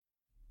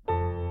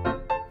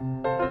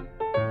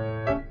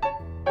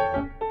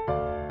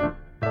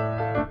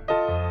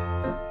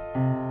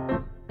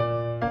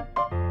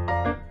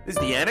This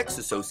is the Annex,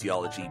 a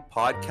sociology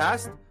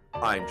podcast.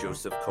 I'm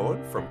Joseph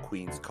Cohen from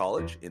Queens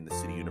College in the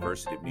City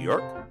University of New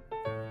York.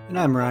 And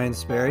I'm Ryan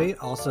Sperry,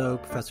 also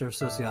professor of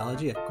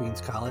sociology at Queens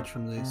College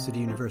from the City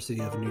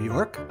University of New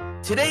York.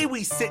 Today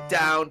we sit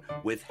down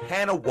with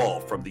Hannah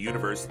Wohl from the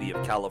University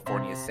of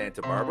California,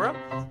 Santa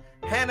Barbara.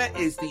 Hannah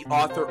is the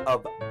author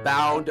of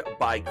Bound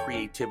by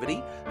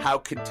Creativity, How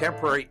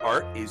Contemporary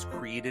Art is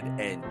Created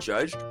and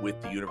Judged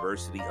with the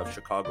University of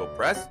Chicago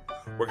Press.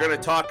 We're going to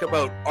talk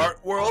about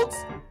art worlds,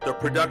 the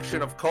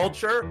production of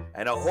culture,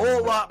 and a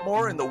whole lot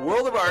more in the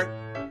world of art.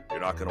 You're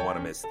not going to want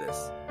to miss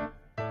this.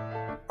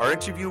 Our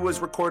interview was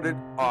recorded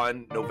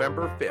on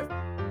November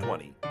 5th,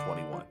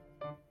 2021.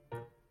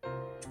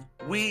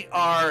 We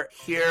are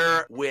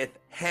here with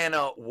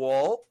Hannah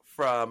Wohl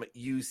from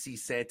UC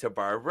Santa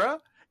Barbara.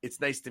 It's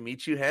nice to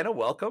meet you, Hannah.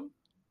 Welcome.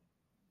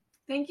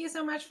 Thank you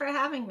so much for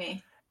having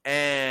me.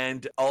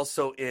 And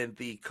also in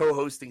the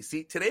co-hosting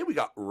seat today, we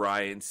got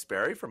Ryan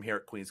Sperry from here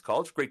at Queens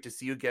College. Great to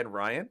see you again,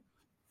 Ryan.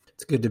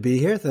 It's good to be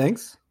here.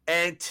 Thanks.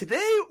 And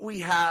today we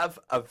have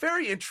a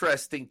very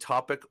interesting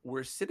topic.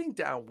 We're sitting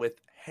down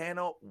with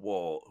Hannah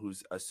Wohl,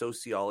 who's a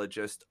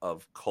sociologist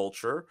of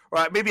culture.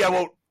 Or maybe I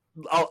won't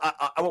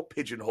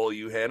pigeonhole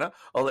you, Hannah.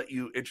 I'll let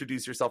you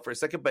introduce yourself for a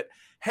second. But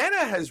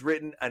Hannah has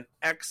written an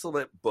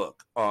excellent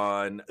book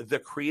on the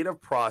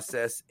creative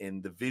process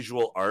in the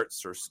visual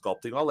arts or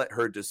sculpting. I'll let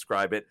her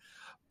describe it.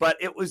 But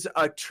it was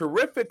a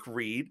terrific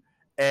read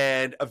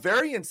and a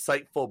very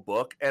insightful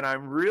book. And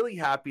I'm really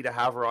happy to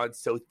have her on.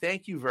 So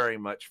thank you very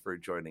much for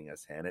joining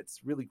us, Hannah.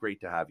 It's really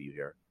great to have you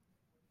here.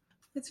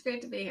 It's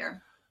great to be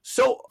here.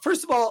 So,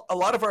 first of all, a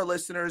lot of our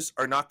listeners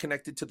are not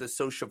connected to the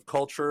social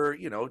culture,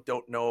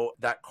 don't know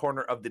that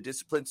corner of the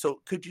discipline.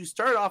 So could you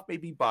start off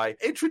maybe by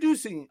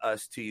introducing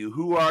us to you?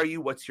 Who are you?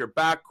 What's your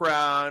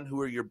background? Who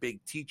are your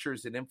big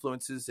teachers and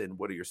influences? And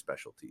what are your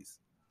specialties?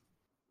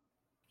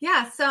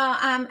 Yeah, so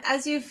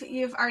as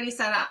you've already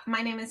said,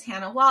 my name is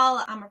Hannah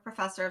Wohl. I'm a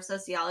professor of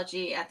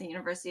sociology at the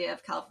University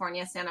of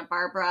California, Santa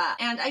Barbara.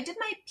 And I did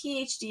my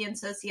PhD in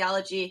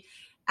sociology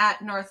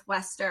at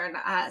Northwestern.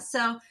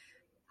 So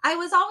I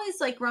was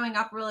always growing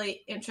up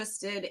really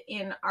interested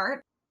in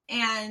art,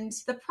 and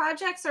the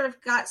project sort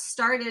of got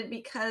started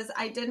because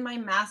I did my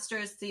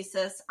master's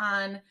thesis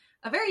on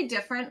a very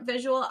different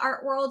visual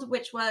art world,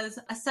 which was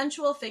a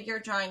sensual figure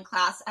drawing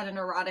class at an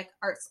erotic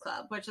arts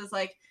club, which is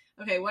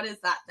okay, what is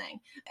that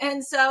thing?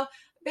 And so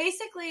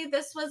basically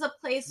this was a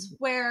place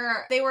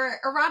where they were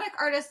erotic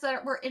artists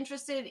that were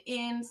interested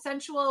in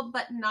sensual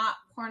but not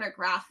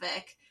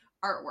pornographic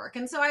artwork.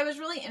 And so I was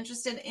really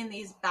interested in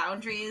these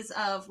boundaries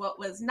of what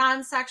was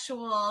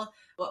non-sexual,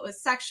 what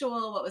was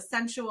sexual, what was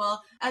sensual,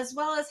 as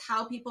well as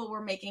how people were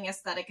making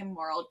aesthetic and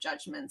moral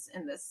judgments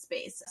in this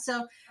space.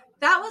 So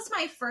that was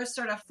my first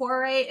sort of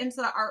foray into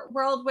the art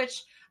world,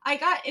 which I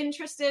got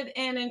interested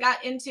in and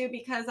got into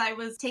because I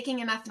was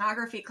taking an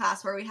ethnography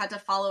class where we had to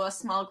follow a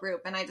small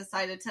group. And I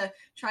decided to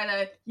try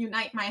to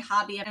unite my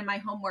hobby and my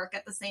homework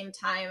at the same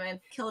time and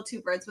kill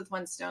two birds with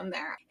one stone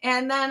there.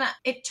 And then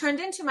it turned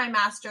into my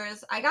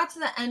master's. I got to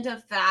the end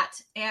of that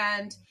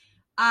and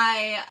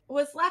I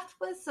was left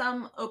with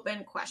some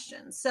open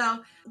questions.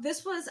 So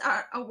this was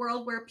a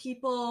world where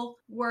people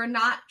were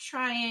not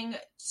trying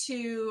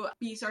to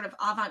be sort of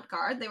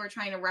avant-garde. They were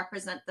trying to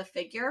represent the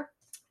figure.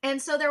 And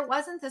so there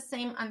wasn't the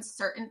same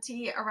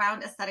uncertainty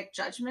around aesthetic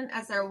judgment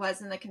as there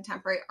was in the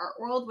contemporary art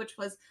world, which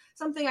was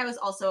something I was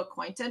also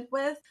acquainted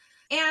with.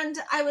 And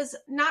I was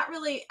not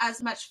really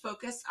as much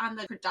focused on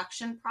the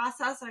production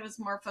process. I was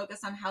more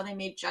focused on how they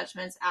made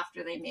judgments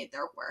after they made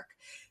their work.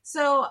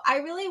 So I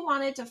really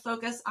wanted to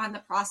focus on the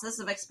process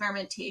of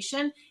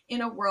experimentation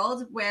in a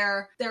world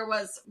where there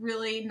was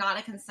really not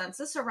a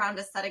consensus around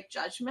aesthetic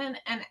judgment,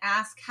 and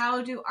ask,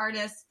 how do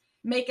artists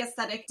make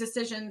aesthetic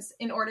decisions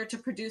in order to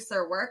produce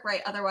their work,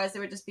 right? Otherwise,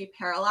 they would just be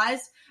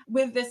paralyzed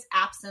with this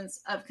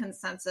absence of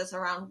consensus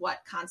around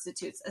what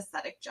constitutes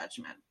aesthetic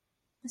judgment.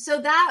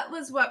 So that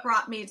was what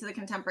brought me to the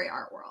contemporary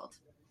art world.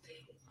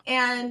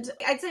 And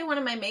I'd say one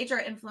of my major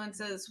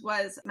influences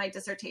was my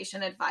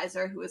dissertation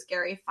advisor, who was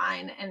Gary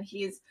Fine, and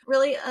he's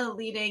really a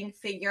leading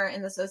figure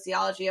in the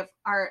sociology of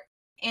art.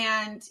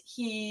 And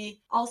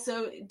he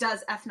also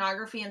does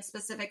ethnography and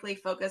specifically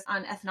focused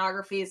on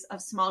ethnographies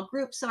of small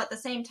groups. So at the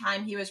same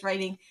time, he was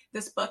writing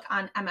this book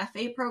on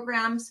MFA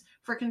programs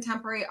for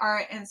contemporary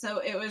art. And so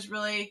it was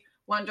really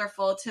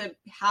wonderful to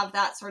have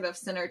that sort of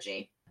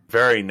synergy.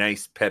 Very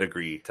nice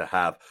pedigree to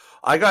have.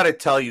 I got to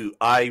tell you,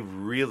 I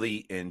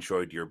really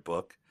enjoyed your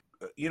book.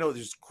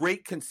 There's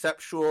great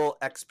conceptual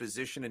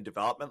exposition and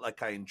development,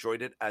 like I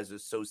enjoyed it as a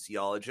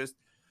sociologist.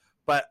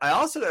 But I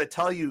also got to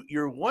tell you,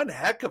 you're one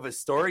heck of a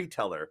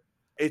storyteller.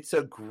 It's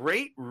a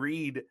great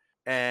read.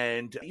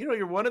 And,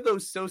 you're one of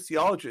those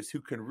sociologists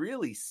who can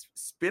really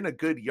spin a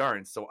good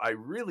yarn. So I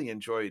really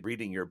enjoyed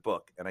reading your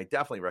book, and I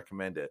definitely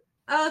recommend it.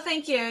 Oh,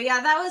 thank you. Yeah,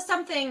 that was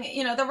something,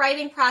 the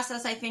writing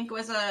process, I think,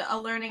 was a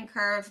learning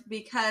curve,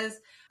 because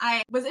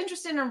I was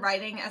interested in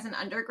writing as an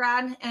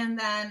undergrad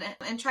and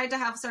tried to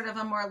have sort of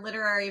a more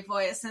literary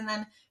voice, and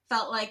then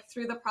felt like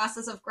through the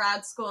process of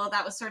grad school,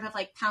 that was sort of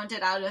like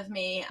pounded out of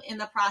me in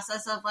the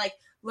process of like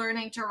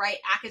learning to write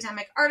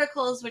academic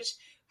articles, which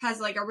has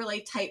like a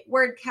really tight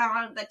word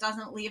count that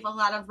doesn't leave a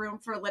lot of room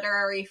for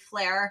literary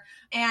flair.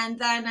 And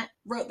then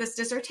wrote this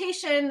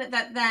dissertation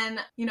that then,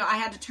 I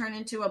had to turn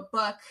into a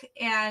book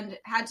and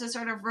had to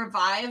sort of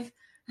revive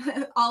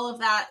all of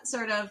that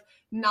sort of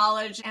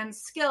knowledge and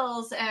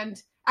skills,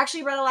 and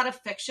actually read a lot of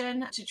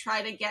fiction to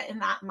try to get in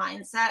that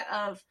mindset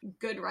of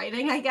good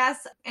writing, I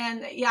guess.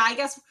 And yeah, I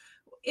guess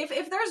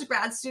if there's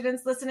grad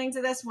students listening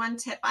to this, one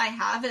tip I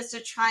have is to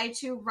try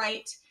to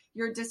write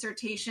your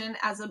dissertation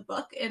as a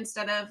book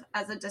instead of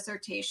as a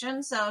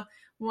dissertation. So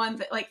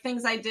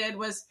things I did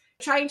was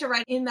trying to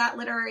write in that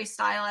literary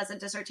style as a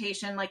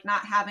dissertation, like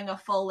not having a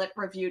full lit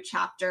review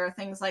chapter,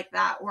 things like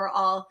that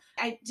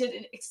I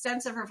did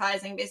extensive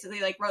revising, basically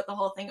like wrote the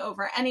whole thing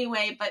over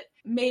anyway, but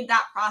made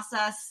that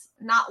process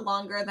not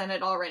longer than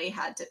it already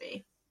had to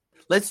be.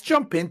 Let's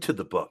jump into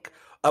the book.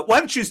 Why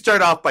don't you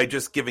start off by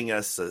just giving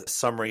us a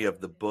summary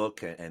of the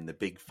book and the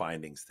big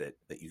findings that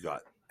you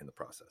got in the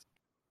process?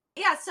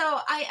 Yeah, so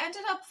I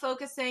ended up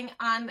focusing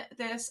on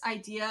this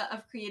idea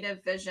of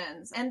creative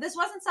visions. And this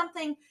wasn't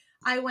something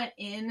I went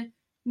in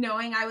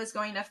knowing I was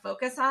going to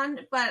focus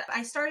on, but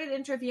I started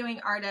interviewing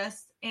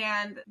artists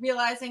and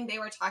realizing they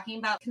were talking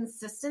about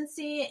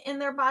consistency in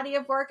their body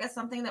of work as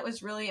something that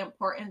was really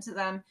important to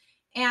them,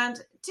 and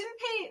didn't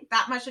pay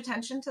that much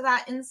attention to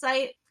that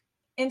insight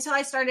until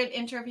I started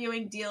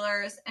interviewing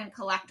dealers and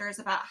collectors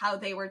about how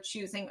they were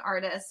choosing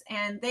artists.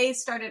 And they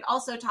started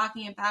also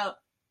talking about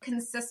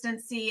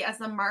consistency as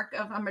the mark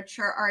of a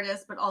mature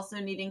artist, but also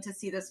needing to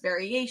see this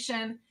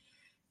variation.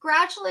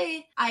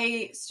 Gradually,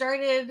 I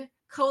started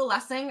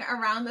coalescing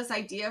around this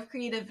idea of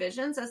creative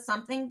visions as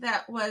something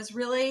that was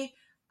really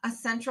a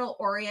central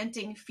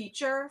orienting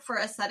feature for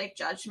aesthetic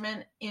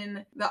judgment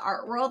in the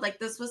art world. Like,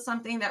 this was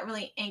something that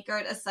really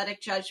anchored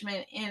aesthetic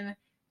judgment in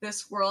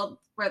this world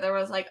where there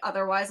was like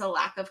otherwise a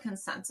lack of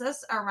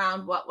consensus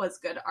around what was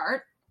good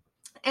art.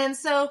 And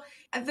so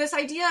this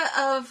idea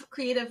of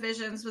creative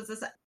visions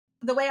was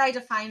the way I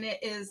define it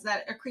is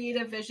that a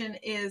creative vision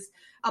is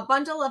a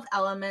bundle of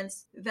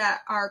elements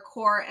that are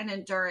core and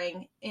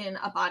enduring in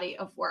a body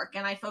of work.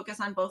 And I focus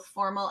on both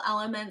formal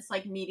elements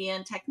like media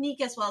and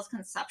technique, as well as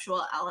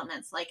conceptual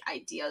elements like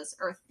ideas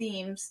or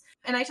themes.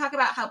 And I talk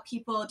about how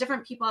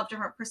different people have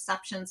different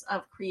perceptions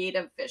of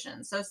creative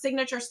vision. So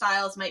signature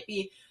styles might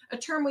be a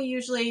term we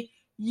usually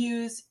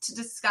use to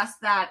discuss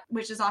that,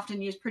 which is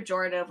often used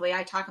pejoratively.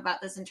 I talk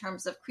about this in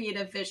terms of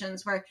creative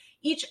visions, where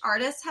each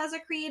artist has a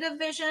creative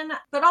vision,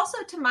 but also,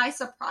 to my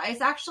surprise,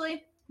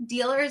 actually,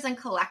 dealers and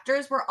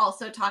collectors were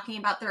also talking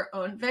about their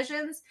own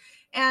visions.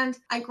 And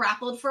I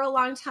grappled for a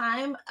long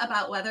time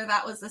about whether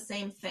that was the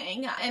same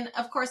thing. And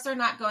of course, they're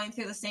not going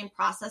through the same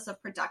process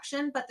of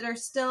production, but they're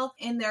still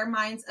in their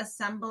minds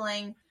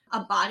assembling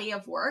a body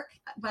of work,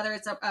 whether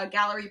it's a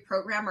gallery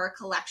program or a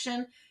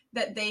collection,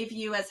 that they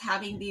view as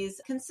having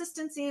these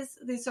consistencies,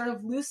 these sort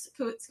of loose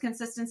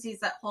consistencies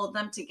that hold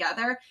them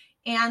together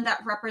and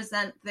that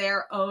represent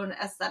their own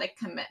aesthetic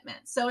commitment.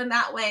 So in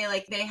that way,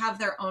 like, they have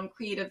their own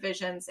creative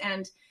visions.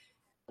 And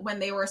when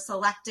they were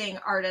selecting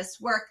artists'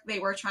 work, they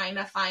were trying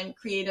to find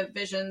creative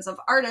visions of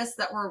artists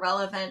that were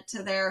relevant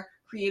to their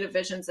creative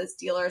visions as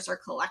dealers or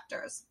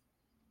collectors.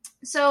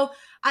 So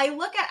I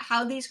look at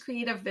how these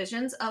creative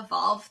visions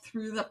evolve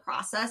through the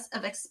process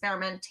of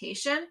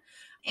experimentation,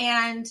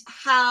 and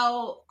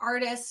how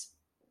artists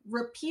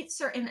repeat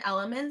certain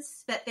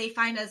elements that they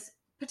find as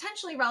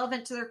potentially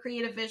relevant to their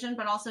creative vision,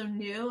 but also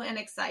new and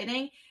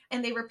exciting.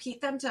 And they repeat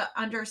them to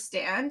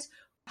understand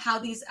how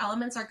these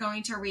elements are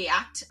going to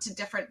react to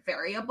different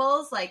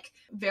variables, like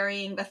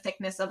varying the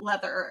thickness of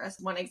leather as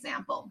one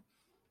example.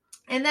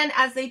 And then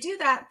as they do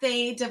that,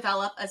 they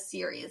develop a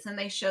series, and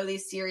they show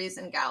these series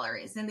in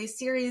galleries. And these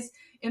series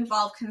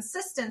involve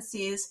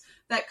consistencies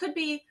that could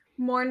be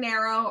more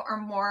narrow or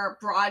more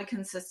broad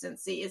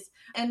consistencies.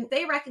 And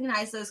they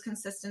recognize those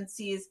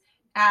consistencies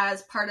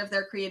as part of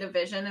their creative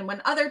vision. And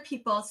when other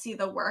people see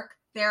the work,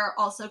 they're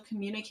also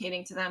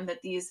communicating to them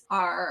that these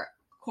are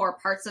core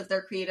parts of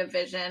their creative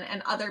vision,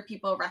 and other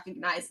people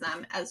recognize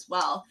them as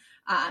well,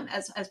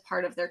 as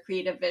part of their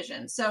creative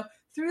vision. So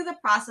through the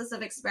process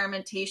of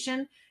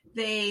experimentation,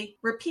 they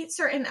repeat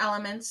certain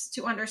elements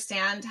to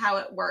understand how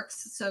it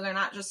works. So they're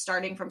not just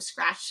starting from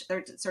scratch.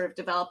 They're sort of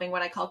developing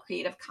what I call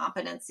creative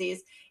competencies,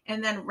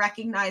 and then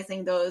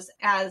recognizing those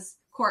as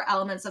core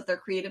elements of their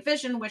creative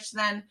vision, which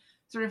then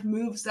sort of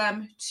moves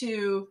them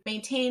to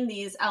maintain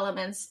these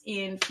elements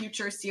in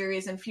future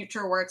series and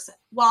future works,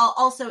 while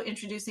also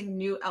introducing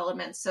new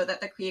elements so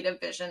that the creative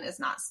vision is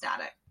not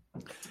static.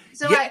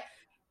 So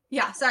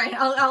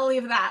I'll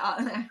leave that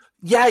on there.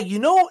 Yeah,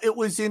 it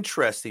was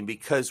interesting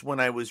because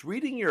when I was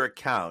reading your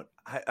account,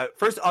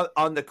 first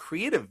on the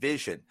creative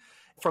vision,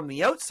 from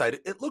the outside,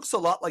 it looks a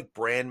lot like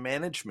brand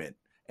management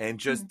and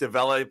just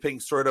developing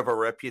sort of a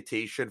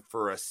reputation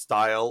for a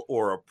style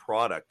or a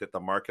product that the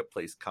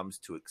marketplace comes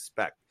to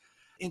expect.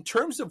 In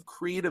terms of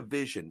creative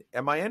vision,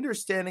 am I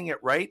understanding it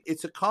right?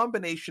 It's a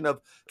combination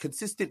of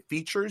consistent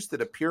features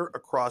that appear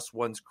across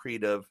one's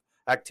creative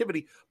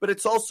activity, but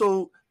it's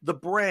also the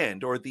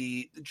brand or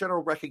the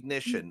general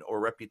recognition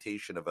or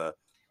reputation of a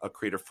a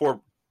creator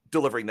for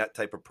delivering that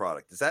type of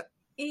product. Is that?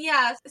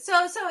 Yeah. So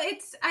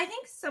it's, I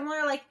think,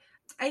 similar. Like,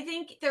 I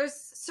think there's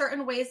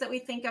certain ways that we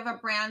think of a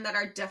brand that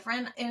are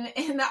different.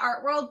 In the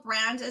art world,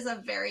 brand is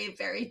a very,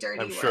 very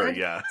dirty I'm word. sure,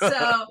 yeah.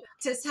 So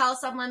to tell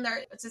someone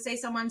to say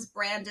someone's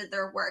branded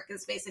their work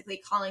is basically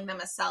calling them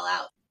a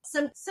sellout.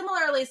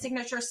 Similarly,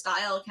 signature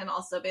style can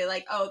also be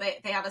like, oh,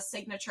 they have a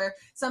signature.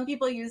 Some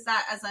people use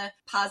that as a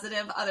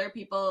positive. Other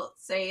people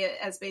say it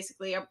as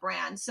basically a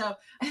brand. So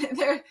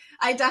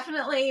I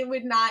definitely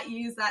would not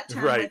use that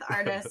term Right. with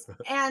artists.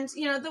 And,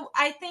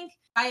 I think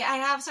I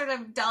have sort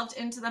of delved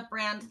into the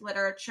brand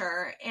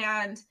literature,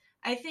 and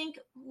I think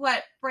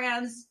what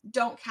brands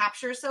don't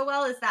capture so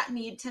well is that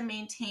need to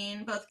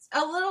maintain both. A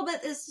little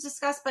bit is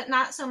discussed, but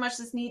not so much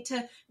this need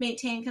to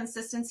maintain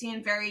consistency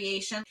and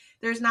variation.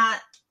 There's not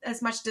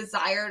as much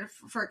desire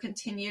for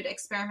continued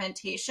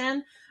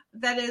experimentation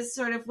that is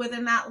sort of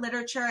within that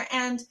literature.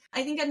 And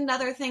I think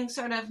another thing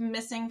sort of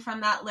missing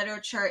from that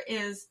literature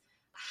is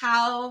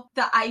how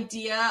the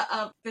idea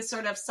of this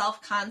sort of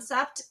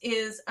self-concept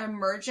is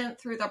emergent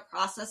through the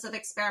process of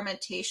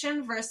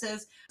experimentation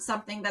versus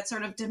something that's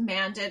sort of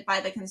demanded by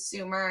the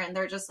consumer, and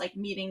they're just like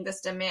meeting this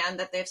demand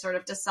that they've sort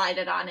of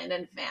decided on in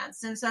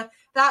advance. And so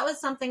that was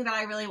something that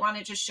I really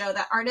wanted to show,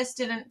 that artists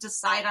didn't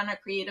decide on a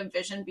creative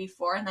vision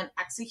before and then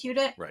execute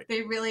it. Right.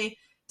 They really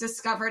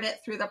discovered it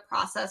through the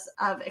process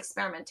of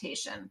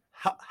experimentation.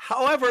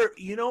 However,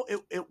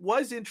 it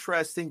was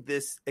interesting,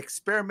 this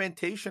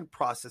experimentation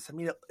process. I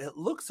mean, it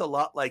looks a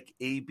lot like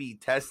A/B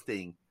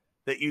testing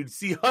that you'd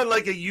see on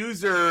like a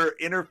user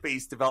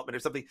interface development or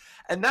something.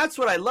 And that's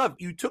what I love.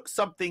 You took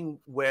something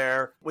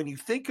where when you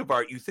think of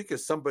art, you think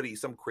of somebody,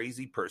 some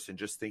crazy person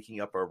just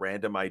thinking up a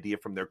random idea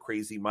from their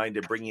crazy mind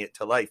and bringing it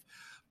to life.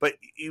 But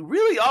you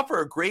really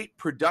offer a great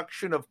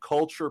production of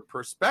culture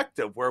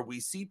perspective where we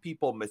see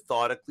people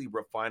methodically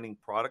refining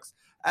products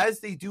as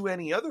they do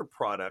any other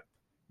product,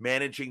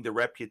 managing the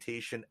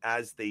reputation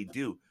as they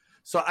do.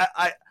 So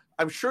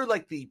I'm sure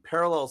like the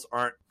parallels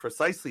aren't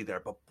precisely there,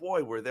 but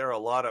boy, were there a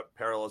lot of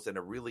parallels and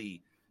a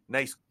really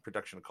nice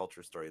production of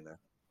culture story in there.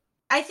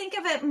 I think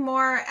of it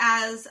more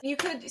as, you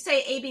could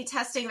say A/B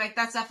testing, like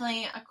that's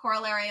definitely a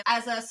corollary.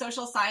 As a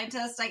social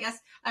scientist, I guess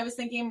I was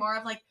thinking more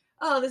of like,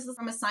 oh, this is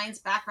from a science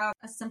background,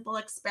 a simple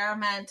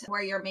experiment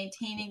where you're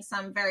maintaining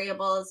some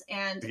variables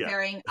and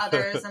varying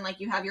others, and like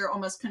you have your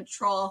almost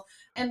control.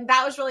 And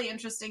that was really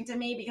interesting to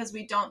me because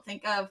we don't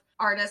think of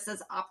artists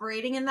as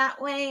operating in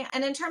that way.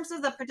 And in terms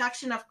of the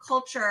production of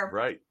culture,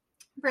 right,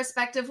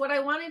 perspective, what I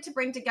wanted to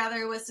bring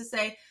together was to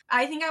say,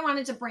 I think I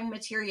wanted to bring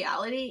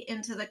materiality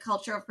into the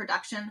culture of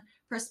production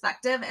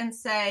perspective and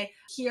say,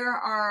 here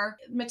are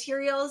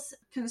materials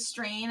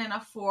constrain and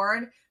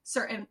afford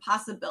certain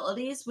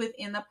possibilities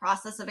within the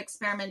process of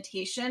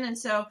experimentation. And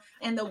so,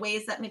 in the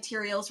ways that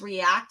materials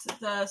react,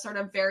 the sort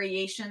of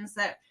variations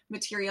that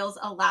materials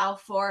allow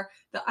for,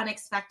 the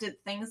unexpected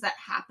things that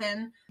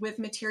happen with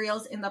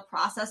materials in the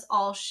process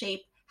all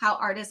shape how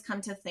artists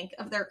come to think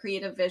of their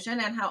creative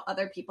vision and how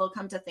other people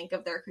come to think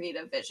of their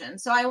creative vision.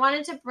 So I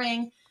wanted to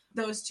bring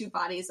those two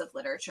bodies of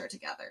literature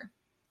together.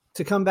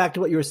 To come back to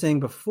what you were saying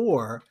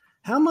before,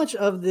 how much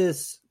of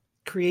this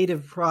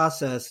creative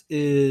process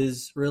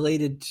is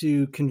related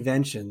to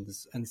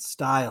conventions and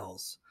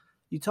styles?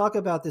 You talk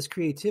about this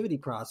creativity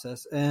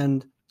process,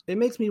 and it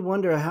makes me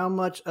wonder how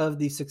much of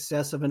the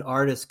success of an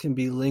artist can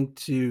be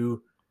linked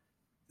to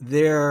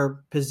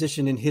their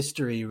position in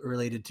history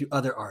related to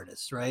other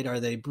artists, right? Are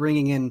they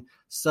bringing in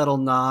subtle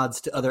nods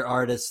to other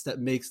artists that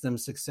makes them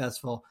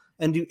successful?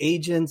 And do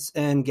agents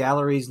and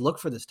galleries look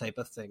for this type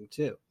of thing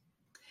too?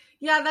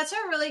 Yeah, that's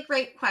a really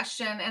great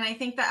question. And I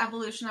think the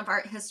evolution of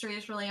art history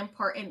is really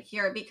important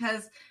here,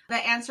 because the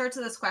answer to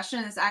this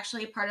question is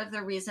actually part of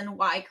the reason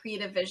why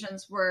creative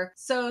visions were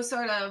so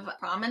sort of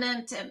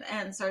prominent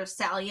and sort of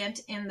salient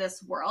in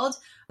this world.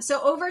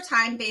 So over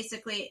time,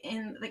 basically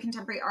in the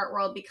contemporary art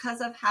world, because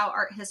of how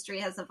art history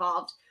has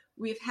evolved,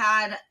 we've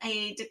had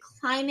a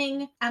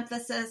declining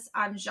emphasis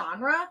on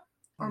genre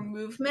or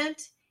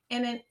movement,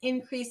 and an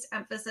increased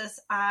emphasis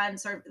on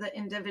sort of the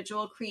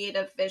individual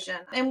creative vision.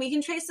 And we can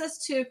trace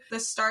this to the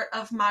start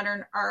of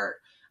modern art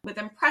with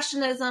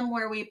Impressionism,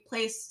 where we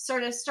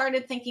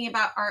started thinking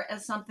about art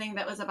as something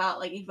that was about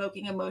like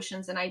evoking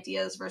emotions and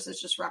ideas versus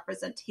just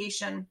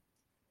representation.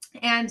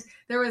 And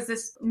there was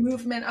this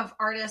movement of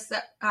artists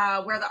that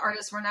where the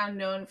artists were now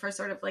known for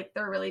sort of like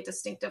their really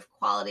distinctive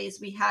qualities.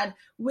 We had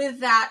with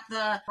that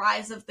the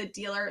rise of the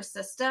dealer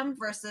system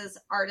versus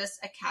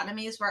artist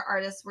academies, where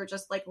artists were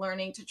just like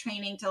learning to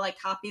training to like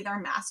copy their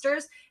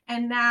masters.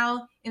 And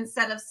now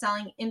instead of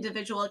selling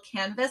individual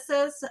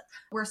canvases,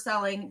 we're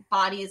selling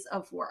bodies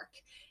of work.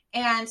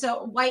 And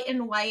so White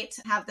and White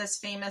have this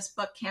famous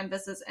book,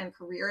 Canvases and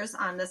Careers,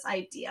 on this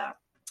idea.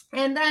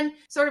 And then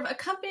sort of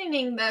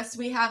accompanying this,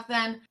 we have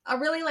then a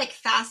really like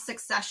fast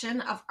succession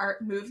of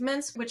art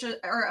movements, which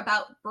are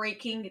about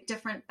breaking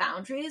different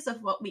boundaries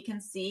of what we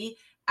can see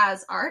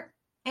as art.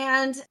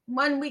 And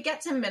when we get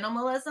to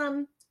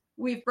minimalism,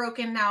 we've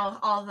broken now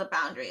all the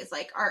boundaries.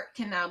 Like art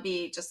can now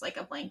be just like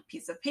a blank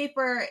piece of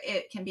paper.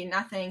 It can be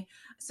nothing.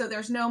 So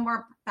there's no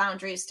more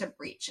boundaries to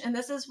breach. And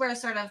this is where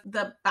sort of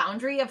the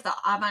boundary of the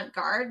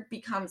avant-garde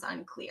becomes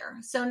unclear.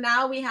 So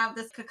now we have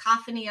this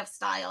cacophony of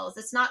styles.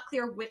 It's not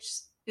clear which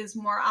is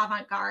more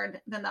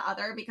avant-garde than the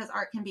other because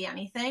art can be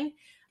anything.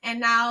 And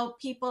now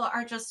people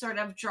are just sort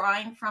of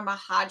drawing from a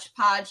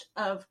hodgepodge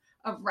of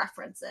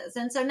references.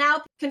 And so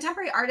now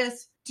contemporary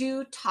artists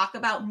do talk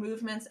about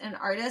movements and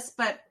artists,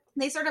 but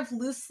they sort of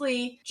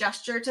loosely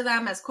gesture to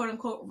them as quote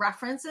unquote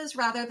references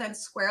rather than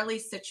squarely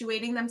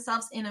situating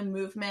themselves in a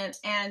movement.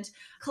 And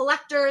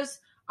collectors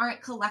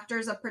aren't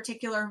collectors of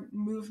particular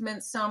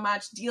movements so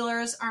much.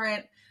 Dealers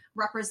aren't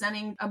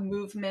representing a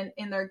movement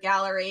in their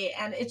gallery.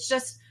 And it's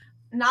just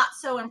not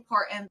so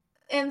important.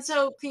 And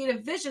so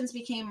creative visions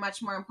became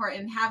much more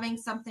important, having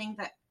something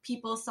that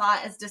people saw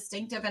as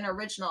distinctive and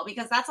original,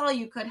 because that's all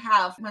you could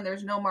have when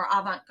there's no more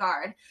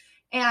avant-garde.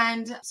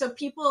 And so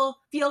people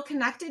feel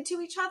connected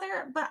to each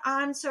other, but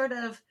on sort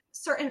of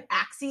certain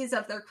axes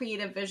of their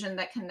creative vision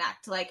that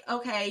connect. Like,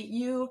 okay,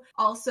 you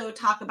also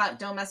talk about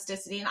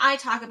domesticity and I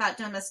talk about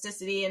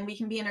domesticity, and we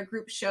can be in a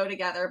group show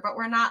together, but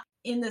we're not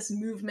in this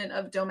movement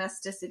of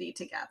domesticity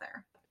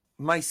together.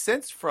 My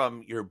sense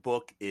from your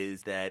book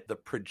is that the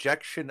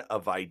projection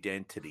of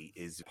identity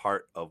is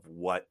part of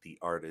what the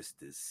artist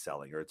is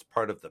selling, or it's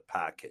part of the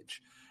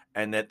package,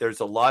 and that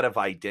there's a lot of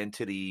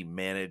identity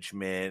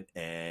management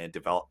and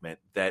development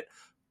that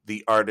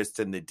the artist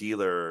and the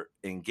dealer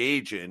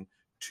engage in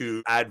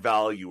to add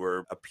value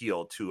or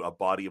appeal to a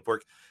body of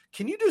work.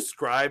 Can you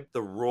describe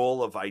the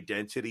role of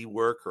identity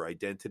work or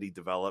identity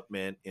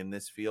development in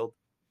this field?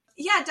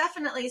 Yeah,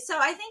 definitely. So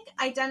I think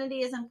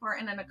identity is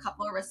important in a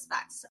couple of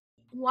respects.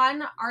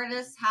 One,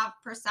 artists have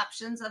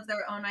perceptions of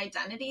their own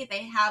identity.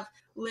 They have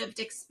lived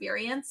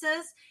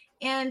experiences.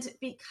 And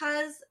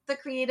because the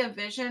creative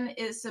vision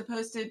is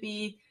supposed to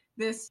be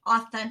this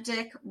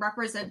authentic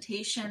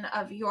representation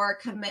of your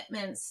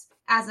commitments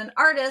as an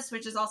artist,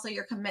 which is also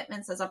your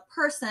commitments as a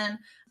person,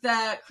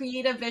 the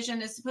creative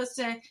vision is supposed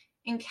to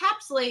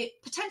encapsulate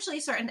potentially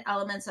certain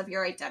elements of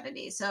your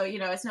identity. So,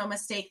 it's no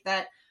mistake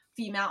that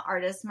female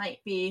artists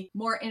might be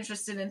more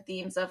interested in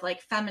themes of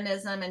like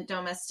feminism and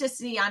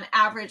domesticity on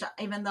average,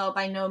 even though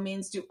by no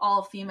means do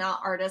all female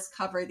artists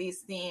cover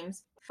these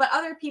themes. But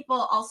other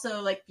people also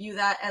like view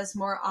that as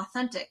more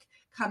authentic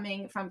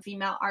coming from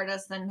female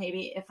artists than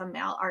maybe if a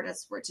male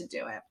artist were to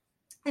do it.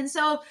 And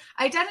so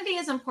identity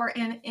is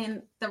important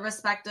in the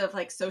respect of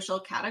like social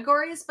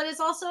categories, but it's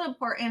also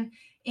important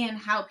in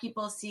how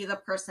people see the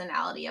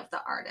personality of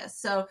the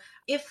artist. So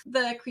if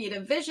the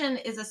creative vision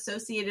is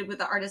associated with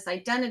the artist's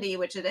identity,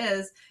 which it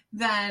is,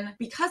 then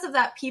because of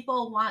that,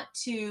 people want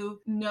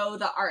to know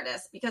the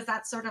artist because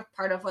that's sort of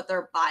part of what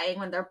they're buying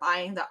when they're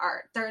buying the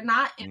art. They're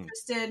not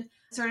interested.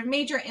 Sort of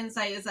major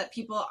insight is that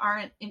people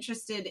aren't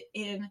interested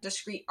in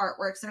discrete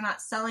artworks. They're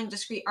not selling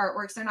discrete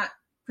artworks. They're not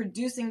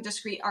producing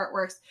discrete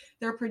artworks.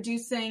 They're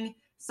producing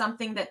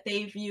something that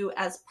they view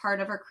as part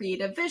of a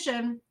creative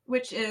vision,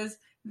 which is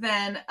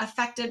then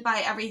affected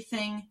by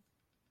everything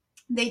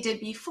they did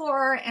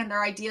before and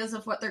their ideas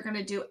of what they're going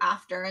to do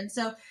after. And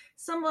so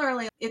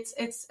similarly, it's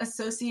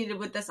associated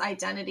with this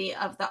identity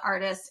of the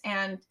artist,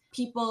 and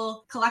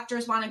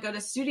collectors want to go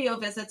to studio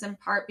visits in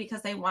part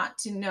because they want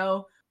to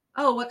know,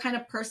 oh, what kind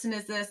of person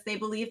is this? They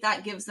believe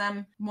that gives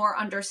them more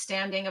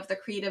understanding of the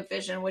creative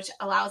vision, which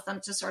allows them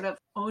to sort of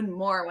own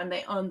more when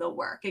they own the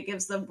work. It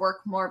gives the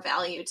work more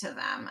value to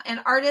them. And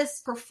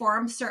artists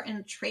perform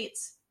certain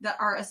traits that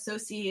are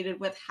associated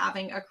with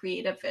having a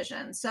creative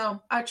vision.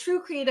 So a true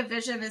creative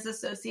vision is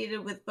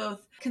associated with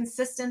both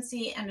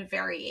consistency and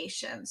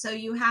variation. So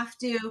you have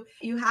to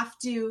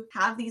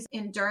have these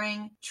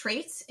enduring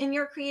traits in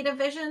your creative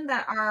vision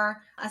that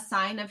are a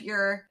sign of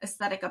your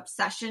aesthetic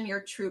obsession,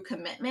 your true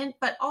commitment,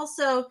 but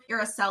also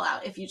you're a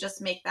sellout if you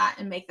just make that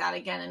and make that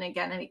again and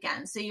again and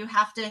again. So you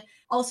have to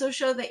also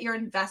show that you're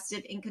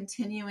invested in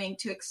continuing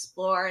to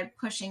explore and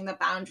pushing the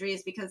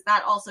boundaries, because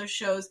that also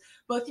shows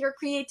both your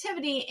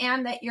creativity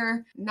and that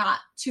you're not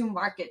too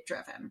market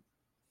driven.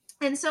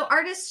 And so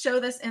artists show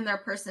this in their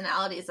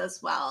personalities as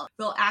well.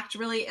 They'll act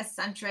really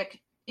eccentric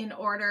in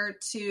order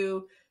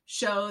to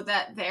show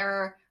that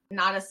they're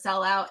not a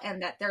sellout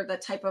and that they're the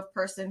type of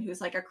person who's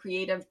like a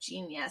creative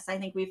genius. I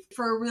think we've,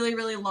 for a really,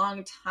 really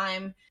long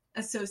time,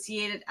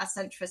 associated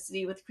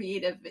eccentricity with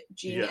creative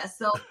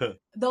genius. Yeah.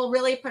 They'll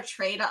really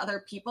portray to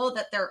other people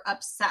that they're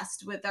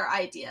obsessed with their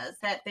ideas,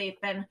 that they've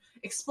been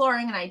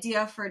exploring an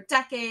idea for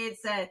decades,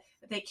 that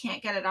they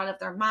can't get it out of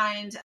their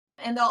mind.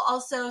 And they'll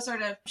also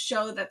sort of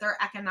show that they're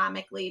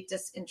economically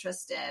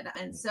disinterested.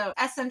 And so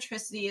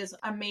eccentricity is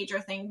a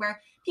major thing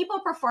where people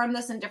perform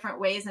this in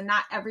different ways, and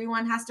not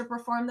everyone has to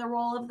perform the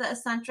role of the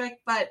eccentric,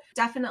 but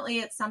definitely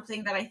it's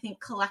something that I think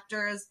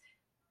collectors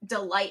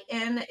delight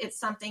in. It's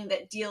something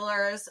that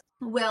dealers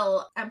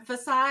will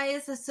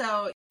emphasize.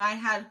 So I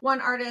had one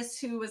artist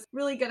who was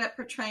really good at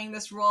portraying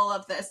this role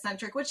of the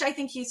eccentric, which I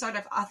think he sort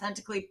of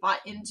authentically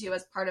bought into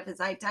as part of his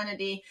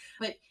identity.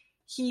 But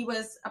he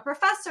was a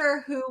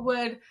professor who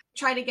would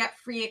try to get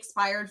free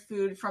expired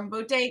food from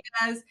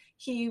bodegas.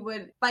 He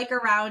would bike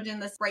around in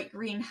this bright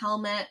green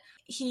helmet.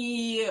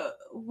 He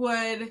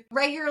would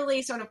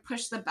regularly sort of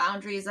push the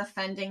boundaries,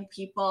 offending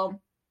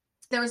people.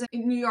 There was a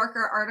New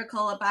Yorker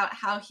article about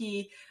how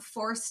he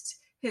forced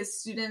his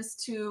students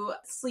to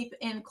sleep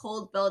in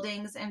cold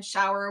buildings and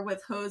shower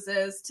with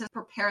hoses to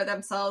prepare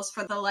themselves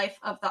for the life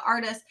of the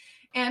artist.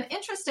 And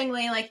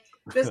interestingly, like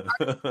this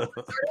article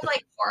was sort of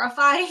like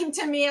horrifying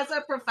to me as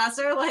a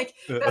professor, like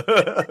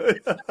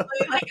really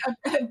like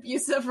an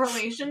abusive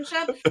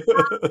relationship.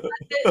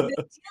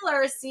 The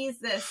dealer sees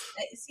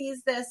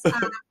this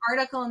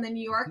article in the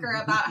New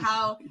Yorker about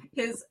how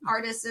his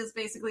artist is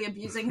basically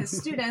abusing his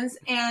students,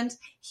 and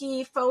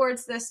he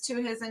forwards this to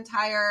his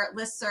entire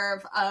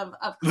listserv of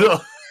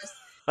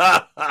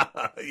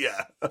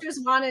yeah.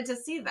 just wanted to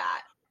see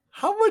that.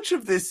 How much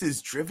of this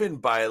is driven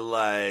by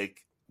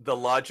like the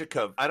logic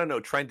of, I don't know,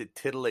 trying to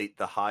titillate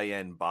the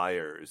high-end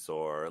buyers,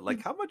 or like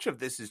how much of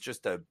this is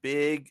just a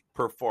big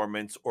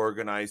performance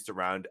organized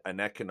around an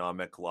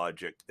economic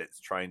logic that's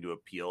trying to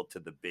appeal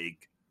to the big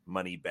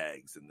money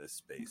bags in this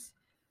space?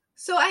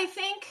 So I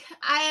think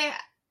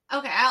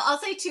I'll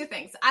say two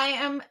things. I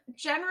am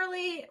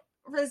generally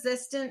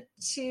resistant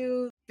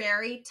to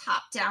very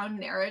top-down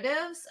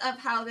narratives of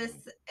how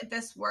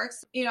this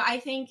works. You know, I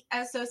think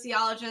as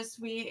sociologists,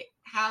 we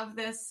have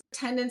this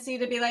tendency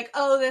to be like,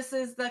 oh, this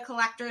is the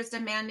collectors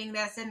demanding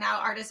this, and now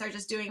artists are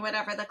just doing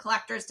whatever the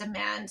collectors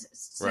demand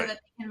so that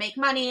they can make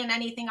money, and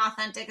anything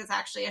authentic is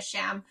actually a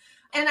sham.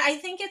 And I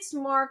think it's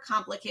more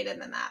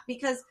complicated than that,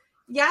 because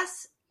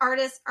yes,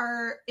 artists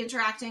are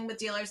interacting with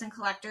dealers and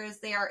collectors.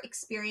 They are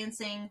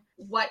experiencing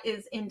what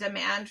is in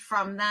demand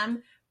from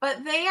them,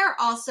 but they are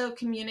also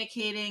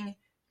communicating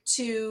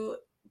to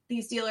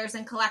these dealers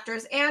and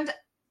collectors. And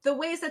the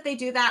ways that they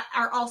do that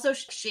are also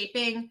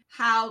shaping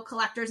how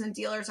collectors and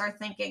dealers are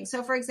thinking.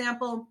 So for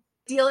example,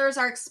 dealers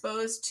are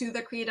exposed to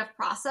the creative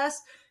process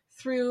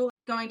through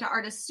going to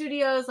artist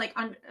studios, like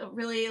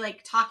really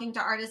like talking to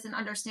artists and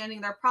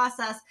understanding their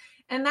process.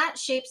 And that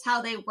shapes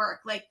how they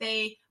work. Like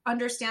they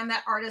understand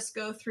that artists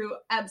go through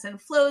ebbs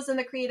and flows in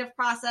the creative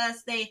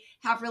process. They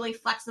have really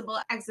flexible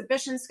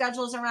exhibition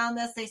schedules around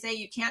this. They say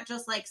you can't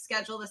just like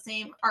schedule the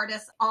same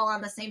artists all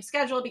on the same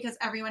schedule, because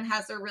everyone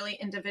has their really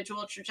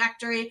individual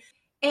trajectory.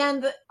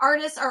 And the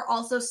artists are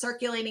also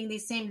circulating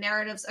these same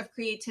narratives of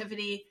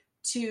creativity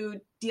to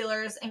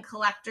dealers and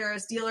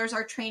collectors. Dealers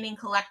are training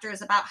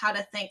collectors about how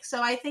to think.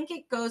 So I think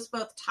it goes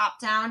both top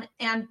down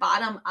and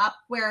bottom up,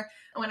 where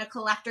when a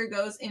collector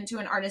goes into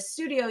an artist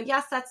studio,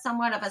 yes, that's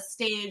somewhat of a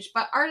stage,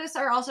 but artists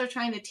are also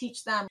trying to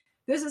teach them,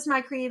 this is my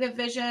creative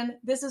vision.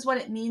 This is what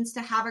it means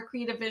to have a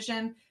creative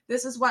vision.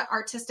 This is what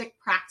artistic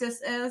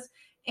practice is.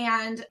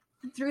 And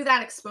through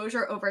that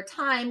exposure over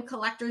time,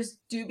 collectors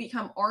do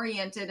become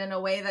oriented in a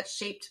way that's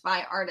shaped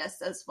by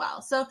artists as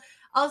well. So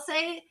I'll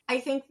say I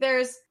think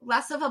there's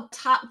less of a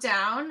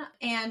top-down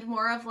and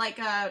more of like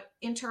a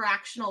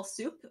interactional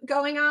soup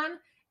going on.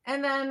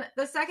 And then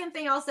the second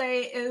thing I'll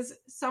say is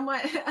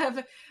somewhat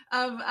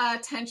of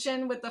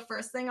tension with the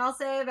first thing I'll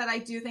say, that I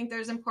do think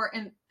there's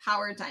important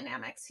power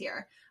dynamics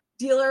here.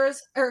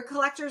 Dealers or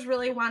collectors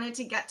really wanted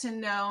to get to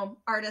know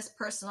artists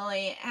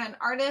personally, and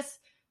artists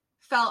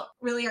felt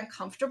really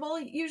uncomfortable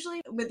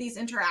usually with these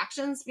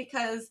interactions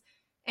because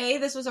A,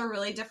 this was a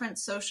really different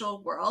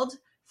social world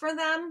for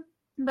them,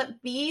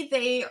 but B,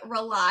 they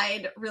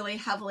relied really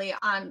heavily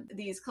on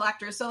these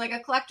collectors. So like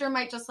a collector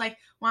might just like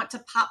want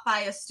to pop by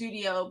a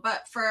studio,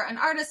 but for an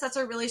artist, that's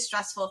a really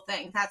stressful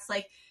thing. That's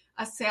like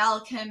a sale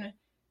can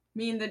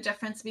mean the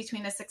difference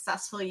between a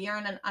successful year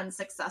and an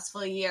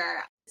unsuccessful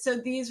year. So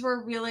these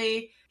were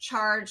really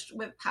charged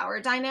with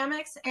power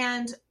dynamics.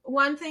 And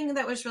one thing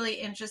that was really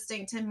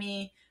interesting to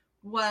me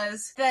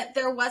was that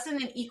there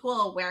wasn't an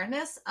equal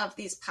awareness of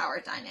these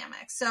power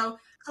dynamics. So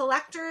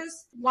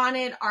collectors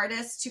wanted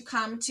artists to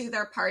come to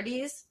their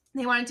parties.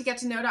 They wanted to get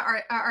to know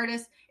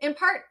artists, in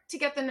part to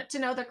get them to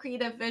know the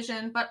creative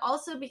vision, but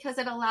also because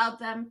it allowed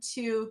them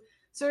to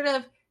sort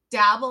of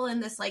dabble in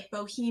this like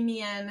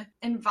bohemian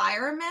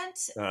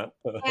environment. And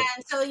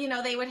so, you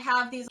know, they would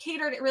have these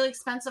catered, really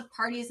expensive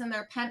parties in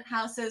their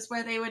penthouses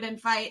where they would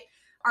invite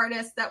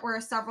artists that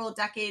were several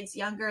decades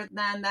younger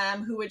than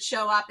them, who would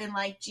show up in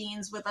like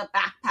jeans with a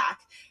backpack,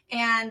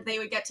 and they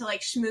would get to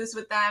like schmooze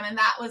with them. And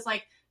that was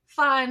like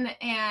fun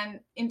and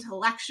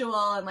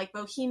intellectual and like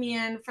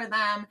bohemian for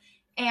them.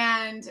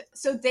 And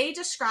so they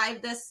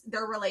described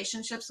their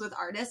relationships with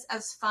artists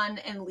as fun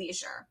and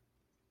leisure.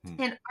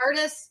 And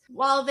artists,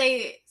 while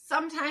they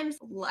sometimes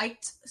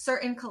liked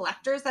certain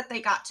collectors that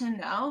they got to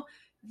know,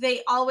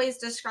 they always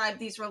described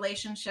these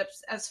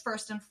relationships as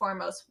first and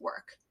foremost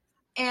work.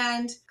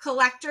 And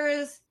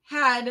collectors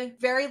had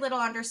very little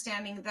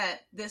understanding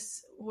that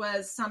this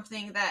was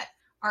something that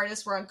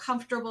artists were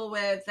uncomfortable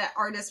with, that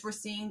artists were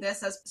seeing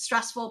this as a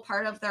stressful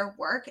part of their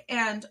work.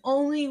 And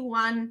only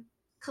one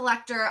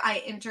collector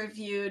I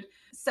interviewed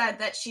said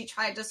that she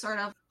tried to sort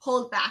of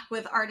hold back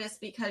with artists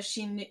because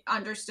she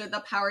understood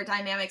the power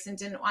dynamics and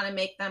didn't want to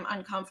make them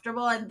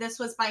uncomfortable. And this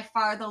was by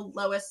far the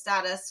lowest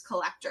status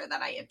collector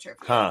that I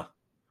interviewed. Huh.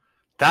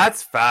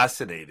 That's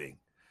fascinating.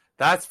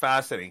 That's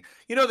fascinating.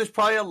 There's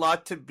probably a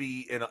lot to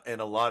be in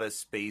a lot of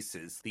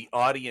spaces. The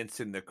audience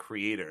and the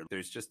creator,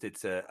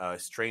 it's a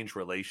strange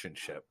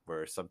relationship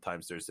where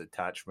sometimes there's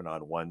attachment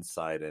on one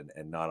side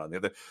and not on the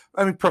other.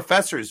 I mean,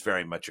 professors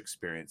very much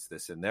experience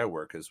this in their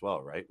work as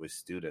well, right? With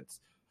students.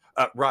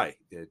 Rye,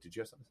 did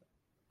you have something?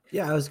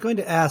 Yeah, I was going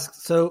to ask,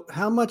 so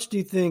how much do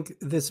you think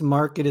this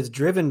market is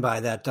driven by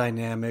that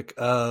dynamic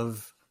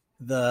of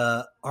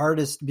the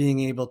artist being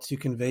able to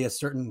convey a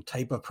certain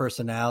type of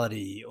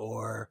personality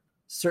or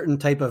certain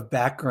type of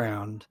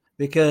background?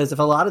 Because if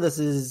a lot of this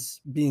is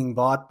being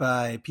bought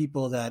by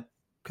people that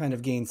kind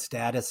of gain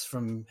status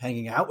from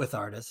hanging out with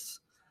artists,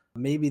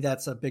 maybe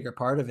that's a bigger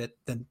part of it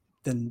than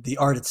the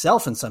art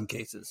itself in some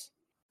cases.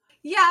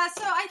 Yeah,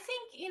 so I think,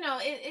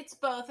 it's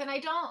both. And I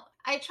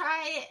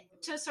try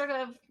to sort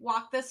of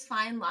walk this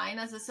fine line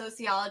as a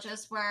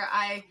sociologist where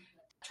I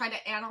try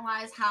to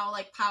analyze how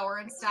like power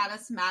and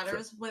status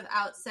matters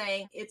without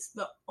saying it's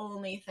the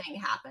only thing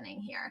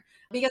happening here.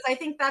 Because I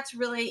think that's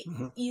really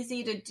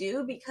easy to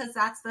do because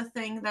that's the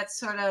thing that's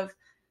sort of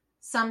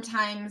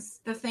sometimes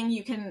the thing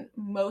you can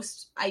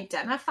most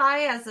identify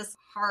as this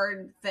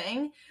hard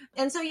thing.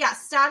 And so, yeah,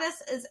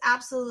 status is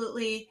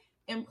absolutely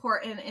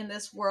important in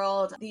this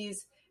world.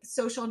 These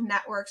social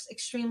networks,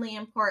 extremely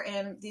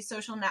important. These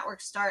social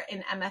networks start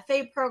in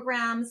MFA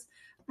programs,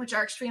 which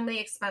are extremely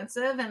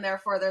expensive. And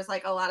therefore, there's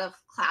like a lot of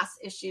class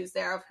issues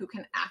there of who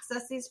can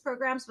access these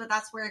programs. But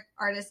that's where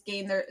artists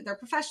gain their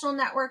professional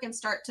network and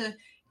start to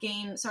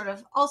gain sort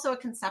of also a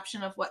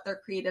conception of what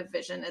their creative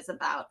vision is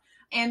about.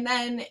 And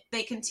then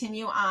they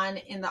continue on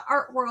in the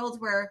art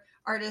world where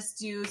artists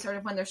do sort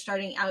of when they're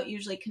starting out,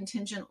 usually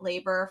contingent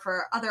labor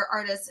for other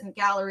artists and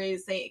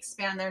galleries. They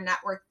expand their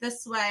network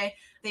this way.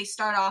 They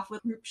start off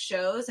with group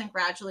shows and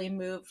gradually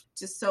move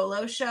to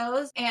solo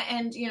shows.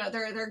 And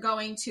they're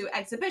going to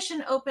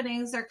exhibition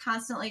openings. They're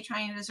constantly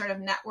trying to sort of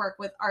network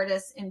with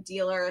artists and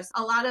dealers.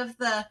 A lot of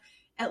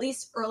at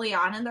least early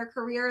on in their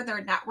career,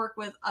 their network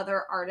with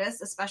other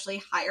artists,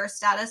 especially higher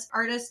status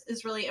artists,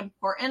 is really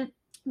important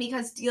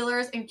because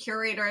dealers and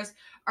curators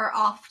are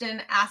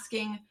often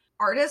asking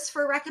artists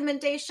for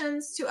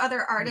recommendations to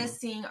other artists,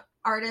 seeing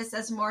artists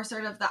as more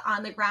sort of the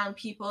on the ground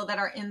people that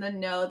are in the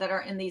know, that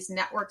are in these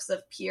networks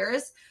of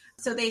peers.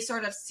 So they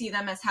sort of see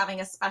them as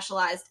having a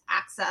specialized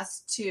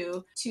access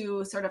to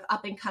sort of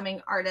up and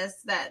coming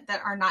artists that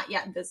are not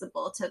yet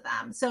visible to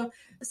them. So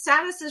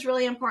status is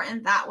really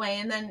important that way.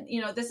 And then,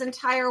 this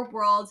entire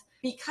world,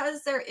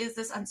 because there is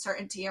this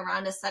uncertainty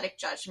around aesthetic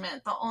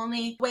judgment, the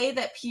only way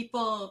that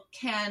people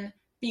can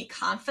be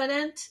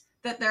confident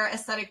that their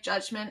aesthetic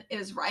judgment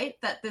is right,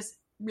 that this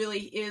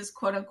really is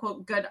quote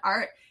unquote good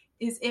art,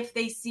 is if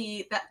they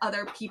see that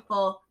other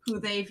people who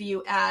they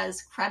view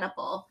as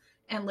credible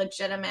and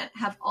legitimate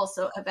have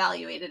also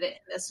evaluated it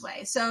in this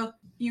way. So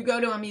you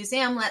go to a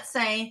museum, let's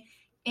say,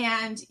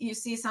 and you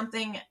see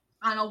something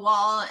on a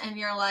wall and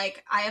you're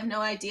like, I have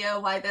no idea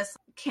why this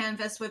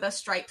canvas with a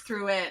stripe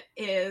through it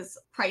is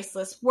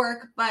priceless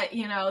work. But,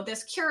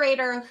 this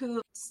curator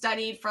who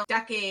studied for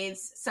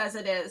decades says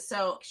it is.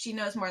 So she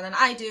knows more than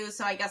I do.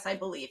 So I guess I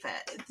believe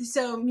it.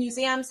 So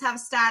museums have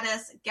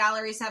status,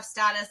 galleries have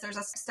status. There's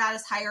a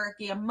status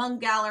hierarchy among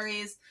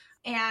galleries,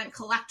 and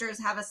collectors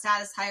have a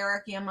status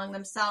hierarchy among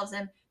themselves.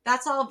 And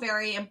that's all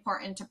very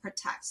important to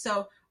protect.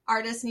 So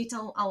artists need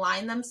to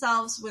align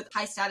themselves with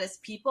high status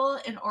people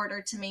in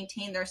order to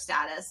maintain their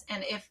status.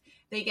 And if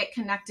they get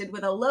connected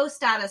with a low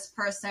status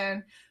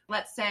person,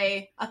 let's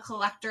say a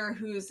collector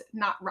who's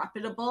not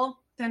reputable,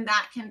 then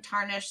that can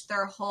tarnish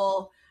their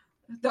whole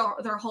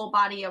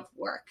body of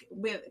work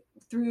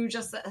through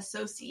just the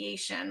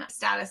association.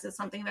 Status is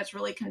something that's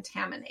really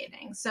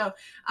contaminating. So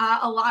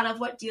a lot of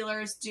what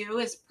dealers do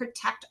is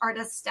protect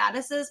artists'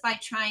 statuses by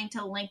trying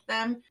to link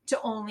them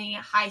to only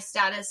high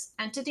status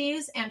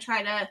entities and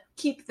try to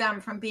keep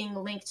them from being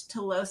linked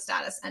to low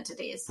status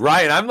entities.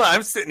 Right.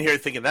 I'm sitting here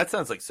thinking that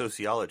sounds like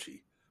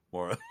sociology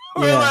more.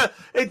 Yeah.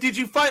 Did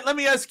you find, let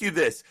me ask you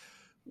this.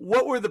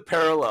 What were the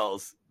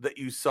parallels that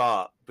you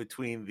saw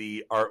between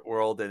the art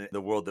world and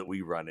the world that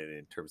we run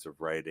in terms of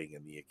writing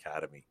and the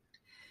academy?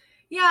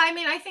 Yeah, I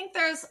mean, I think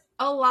there's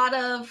a lot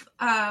of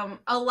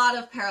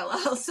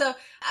parallels. So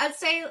I'd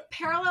say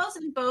parallels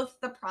in both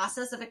the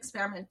process of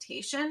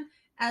experimentation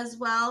as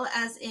well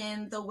as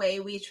in the way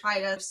we try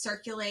to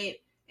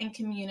circulate and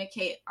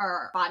communicate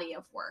our body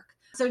of work.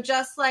 So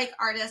just like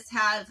artists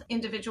have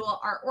individual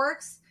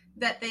artworks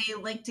that they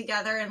link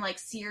together in like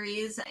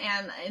series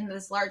and in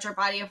this larger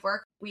body of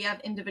work, we have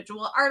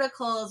individual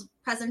articles,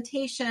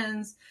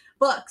 presentations,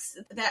 books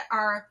that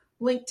are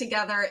linked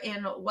together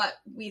in what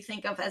we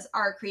think of as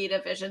our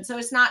creative vision. So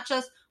it's not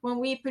just when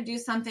we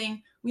produce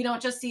something, we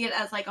don't just see it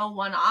as like a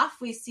one-off.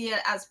 We see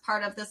it as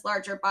part of this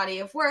larger body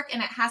of work,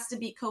 and it has to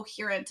be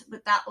coherent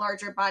with that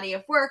larger body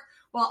of work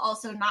while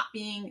also not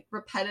being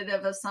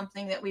repetitive of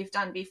something that we've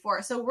done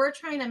before. So we're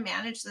trying to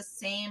manage the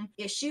same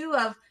issue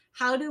of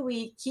how do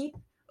we keep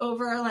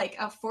over like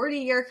a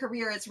 40-year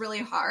career. It's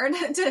really hard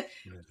to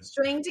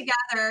string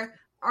together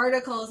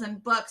articles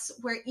and books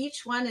where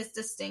each one is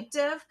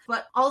distinctive,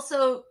 but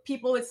also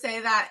people would see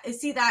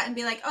that and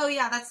be like, oh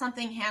yeah, that's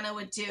something Hannah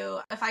would do.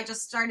 If I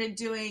just started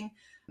doing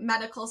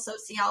medical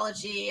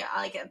sociology,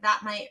 like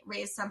that might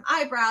raise some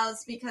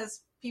eyebrows,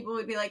 because people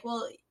would be like,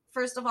 well,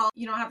 first of all,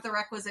 you don't have the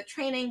requisite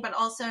training, but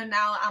also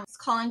now I'm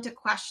calling to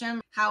question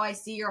how I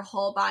see your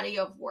whole body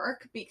of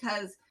work,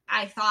 because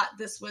I thought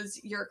this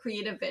was your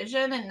creative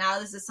vision and now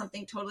this is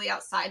something totally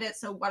outside it.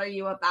 So what are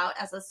you about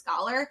as a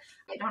scholar?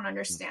 I don't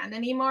understand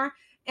anymore.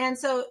 And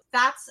so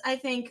that's, I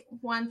think,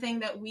 one thing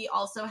that we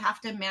also have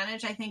to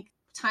manage. I think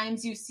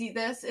times you see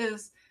this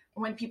is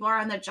when people are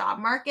on the job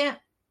market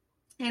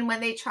and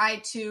when they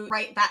try to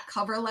write that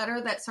cover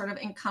letter that sort of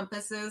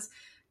encompasses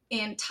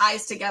and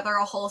ties together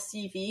a whole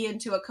CV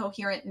into a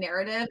coherent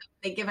narrative.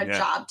 They give a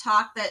job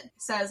talk that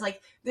says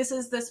like, this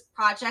is this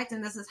project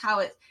and this is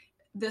how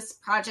this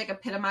project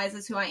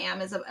epitomizes who I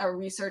am as a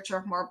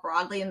researcher more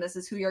broadly, and this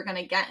is who you're going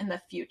to get in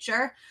the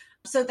future.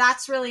 So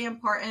that's really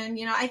important.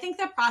 I think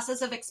the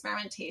process of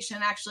experimentation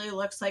actually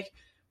looks like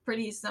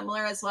pretty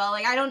similar as well.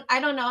 Like I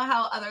don't know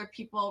how other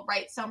people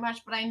write so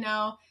much, but I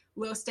know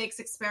low stakes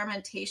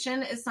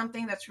experimentation is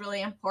something that's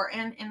really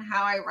important in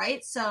how I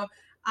write. So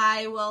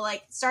I will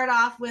like start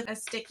off with a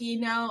sticky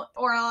note,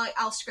 or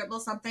I'll scribble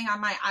something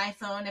on my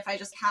iPhone if I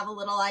just have a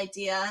little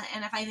idea.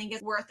 And if I think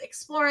it's worth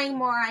exploring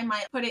more, I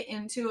might put it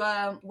into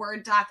a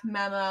Word doc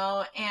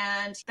memo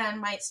and then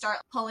might start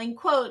pulling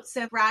quotes.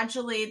 And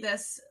gradually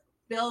this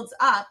builds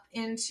up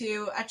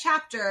into a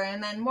chapter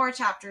and then more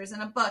chapters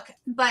in a book.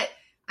 But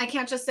I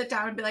can't just sit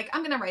down and be like,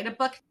 I'm going to write a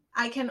book.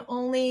 I can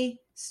only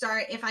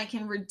start if I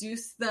can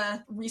reduce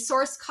the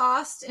resource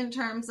cost in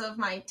terms of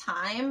my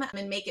time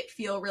and make it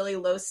feel really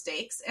low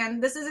stakes.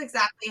 And this is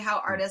exactly how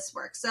artists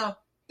work. So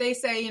they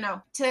say,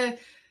 to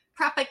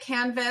prep a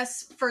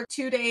canvas for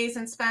 2 days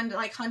and spend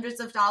like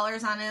hundreds of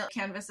dollars on it.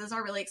 Canvases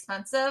are really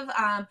expensive.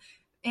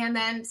 And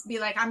then be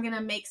like, I'm going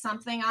to make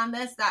something on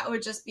this, that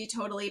would just be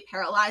totally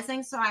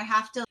paralyzing. So I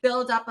have to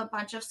build up a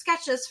bunch of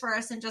sketches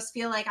first and just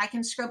feel like I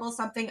can scribble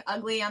something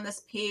ugly on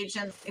this page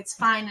and it's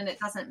fine and it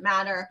doesn't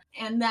matter.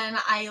 And then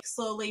I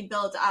slowly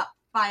build up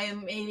by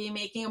maybe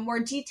making a more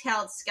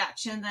detailed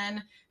sketch and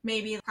then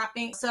maybe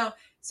prepping.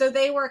 So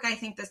they work, I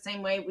think, the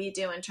same way we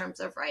do in terms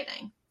of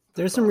writing.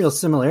 There's some real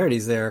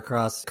similarities there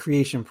across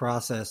creation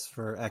process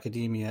for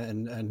academia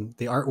and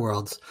the art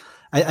worlds.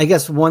 I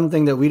guess one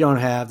thing that we don't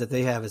have that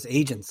they have is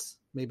agents.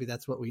 Maybe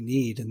that's what we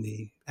need in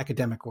the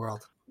academic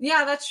world.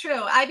 Yeah, that's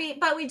true.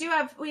 But we do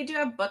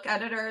have book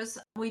editors.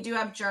 We do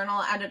have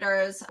journal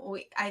editors.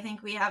 I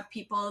think we have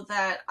people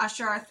that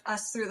usher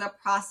us through the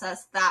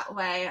process that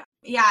way.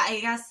 Yeah,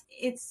 I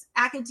guess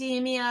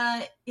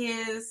academia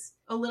is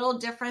a little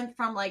different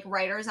from like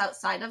writers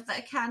outside of the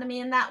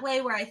academy in that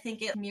way, where I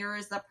think it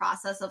mirrors the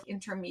process of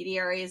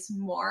intermediaries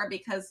more,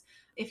 because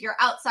if you're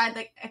outside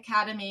the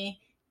academy,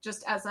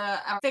 just as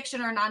a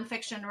fiction or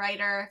nonfiction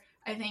writer,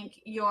 I think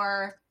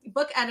your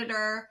book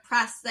editor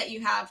press that you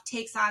have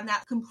takes on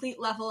that complete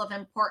level of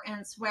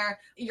importance where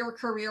your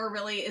career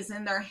really is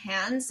in their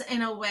hands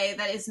in a way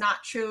that is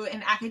not true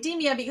in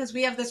academia, because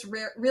we have this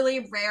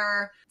really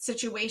rare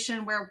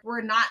situation where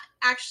we're not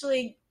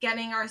actually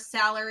getting our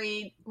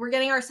salary. We're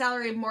getting our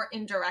salary more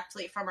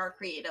indirectly from our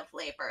creative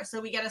labor.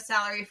 So we get a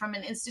salary from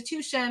an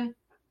institution.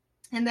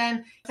 And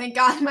then, thank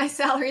God, my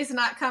salary is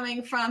not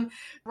coming from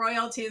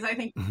royalties. I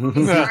think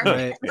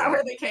that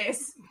were the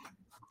case.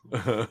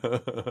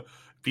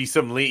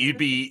 You'd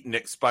be eating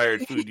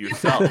expired food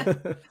yourself.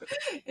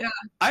 Yeah,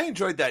 I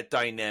enjoyed that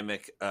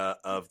dynamic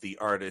of the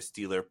artist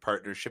dealer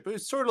partnership. It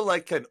was sort of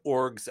like an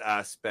orgs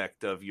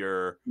aspect of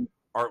your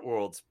art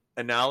world's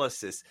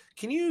analysis.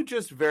 Can you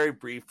just very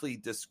briefly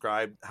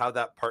describe how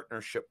that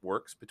partnership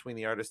works between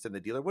the artist and the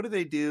dealer? What do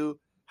they do?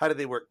 How do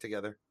they work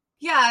together?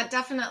 Yeah,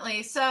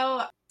 definitely.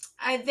 So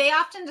they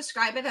often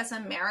describe it as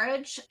a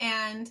marriage,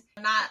 and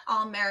not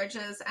all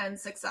marriages end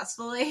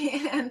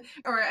successfully,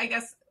 or I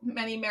guess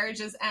many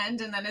marriages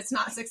end and then it's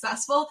not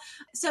successful.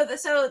 So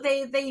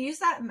they use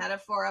that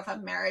metaphor of a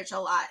marriage a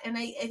lot, and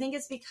I think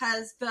it's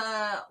because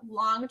the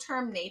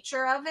long-term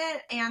nature of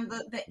it and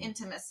the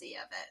intimacy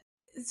of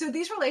it. So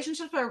these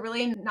relationships are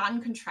really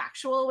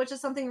non-contractual, which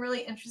is something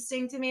really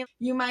interesting to me.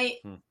 You might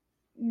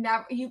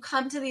you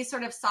come to these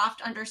sort of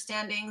soft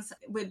understandings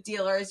with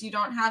dealers. You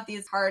don't have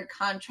these hard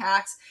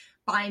contracts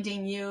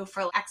binding you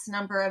for X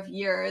number of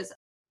years,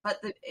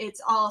 but it's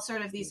all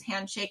sort of these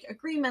handshake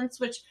agreements,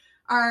 which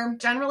are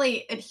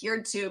generally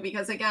adhered to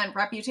because, again,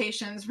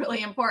 reputation is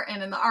really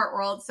important in the art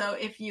world. So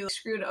if you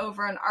screwed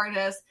over an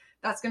artist,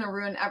 that's going to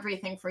ruin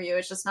everything for you.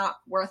 It's just not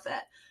worth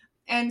it.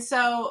 And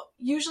so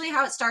usually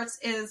how it starts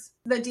is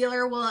the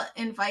dealer will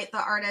invite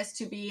the artist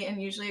to be in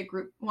usually a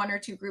group, 1 or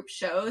 2 group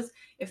shows.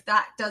 If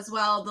that does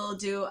well, they'll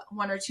do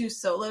 1 or 2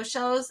 solo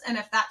shows. And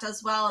if that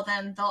does well,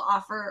 then they'll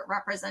offer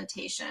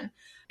representation.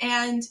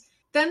 And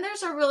then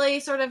there's a really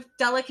sort of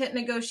delicate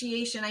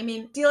negotiation. I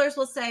mean, dealers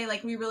will say,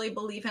 like, we really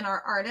believe in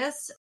our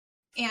artists.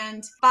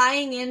 And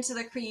buying into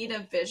the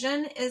creative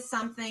vision is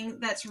something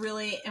that's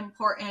really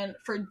important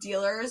for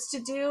dealers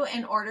to do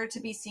in order to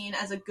be seen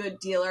as a good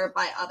dealer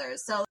by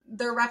others. So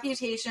their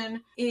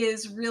reputation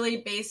is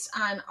really based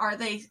on, are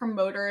they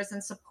promoters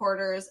and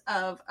supporters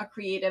of a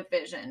creative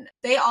vision?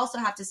 They also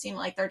have to seem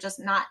like they're just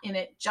not in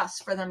it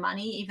just for the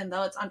money, even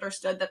though it's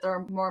understood that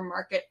they're more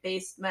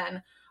market-based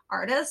than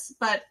artists.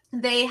 But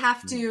they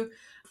have to,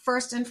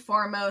 first and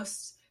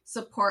foremost,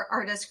 support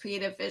artists'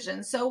 creative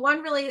vision. So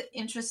one really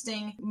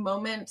interesting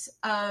moment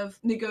of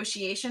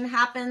negotiation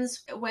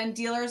happens when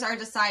dealers are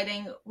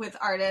deciding with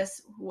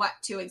artists what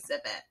to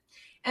exhibit.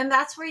 And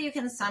that's where you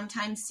can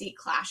sometimes see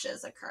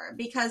clashes occur,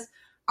 because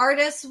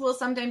artists will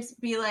sometimes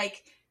be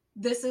like,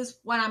 this is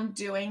what I'm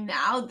doing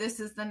now. This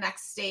is the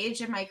next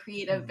stage in my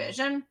creative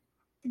vision.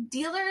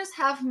 Dealers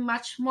have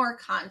much more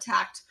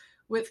contact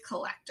with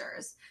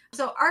collectors.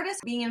 So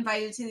artists being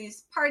invited to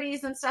these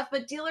parties and stuff,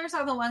 but dealers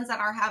are the ones that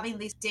are having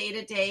these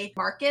day-to-day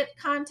market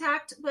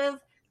contact with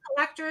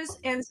collectors.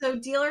 And so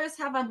dealers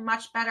have a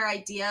much better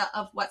idea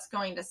of what's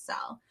going to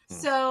sell.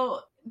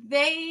 So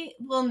they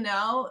will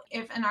know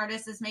if an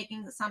artist is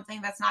making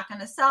something that's not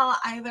going to sell,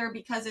 either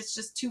because it's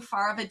just too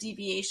far of a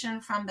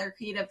deviation from their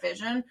creative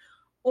vision,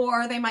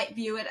 or they might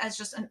view it as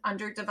just an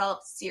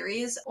underdeveloped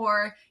series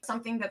or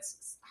something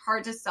that's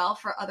hard to sell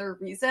for other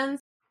reasons.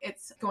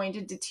 It's going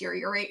to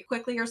deteriorate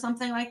quickly or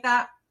something like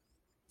that.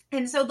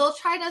 And so they'll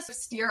try to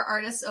steer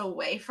artists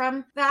away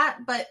from that,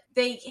 but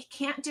they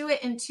can't do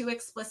it in too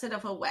explicit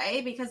of a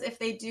way, because if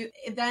they do,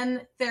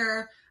 then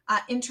they're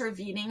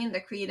intervening in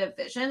the creative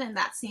vision, and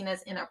that's seen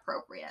as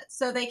inappropriate.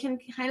 So they can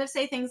kind of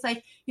say things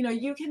like, you know,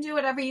 you can do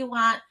whatever you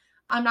want.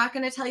 I'm not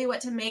going to tell you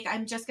what to make.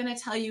 I'm just going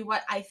to tell you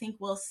what I think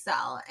will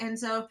sell. And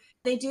so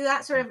they do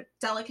that sort of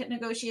delicate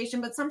negotiation,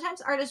 but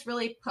sometimes artists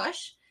really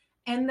push.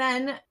 And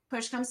then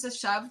push comes to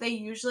shove, they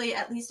usually,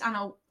 at least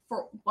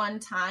for one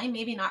time,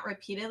 maybe not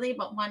repeatedly,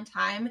 but one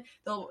time,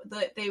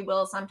 they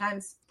will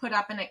sometimes put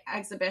up an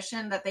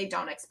exhibition that they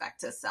don't expect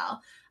to sell.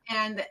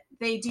 And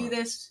they do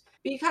this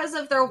because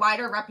of their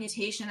wider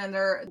reputation and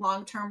their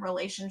long-term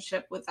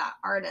relationship with that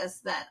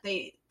artist, that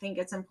they think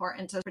it's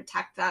important to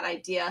protect that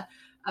idea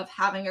of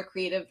having a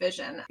creative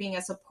vision, being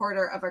a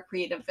supporter of a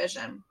creative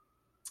vision.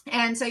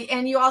 And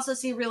you also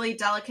see really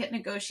delicate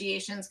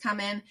negotiations come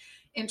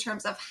in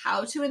terms of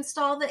how to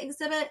install the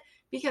exhibit,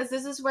 because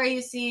this is where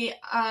you see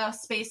a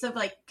space of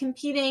like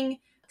competing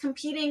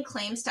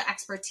claims to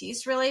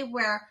expertise, really,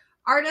 where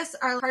artists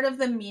are part of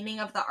the meaning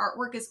of the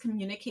artwork is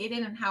communicated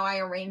in how I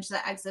arrange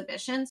the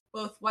exhibitions,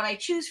 both what I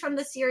choose from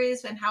the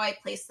series and how I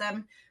place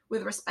them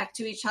with respect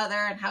to each other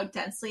and how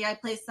densely I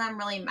place them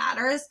really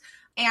matters.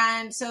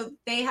 And so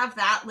they have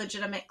that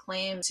legitimate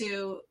claim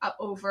to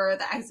over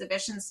the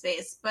exhibition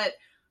space. But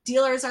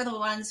dealers are the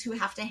ones who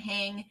have to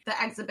hang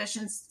the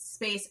exhibition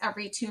space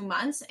every 2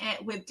 months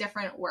with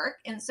different work.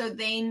 And so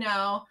they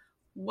know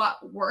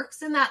what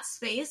works in that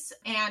space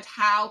and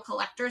how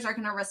collectors are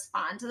going to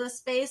respond to the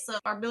space. So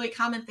a really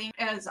common thing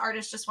is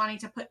artists just wanting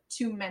to put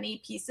too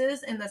many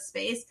pieces in the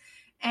space,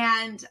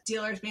 and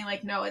dealers being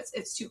like, no,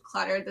 it's too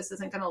cluttered. This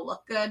isn't going to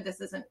look good.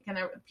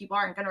 People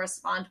aren't going to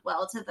respond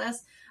well to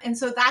this. And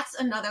so that's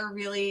another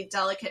really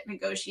delicate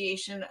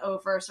negotiation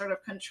over sort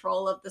of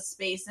control of the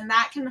space. And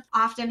that can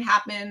often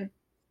happen.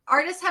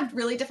 Artists have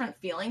really different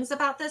feelings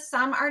about this.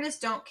 Some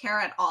artists don't care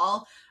at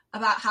all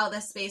about how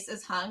the space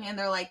is hung. And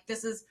they're like,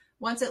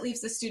 once it leaves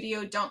the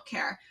studio, don't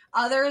care.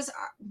 Others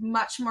are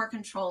much more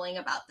controlling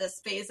about this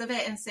phase of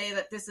it and say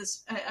that this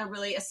is a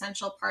really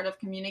essential part of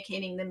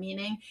communicating the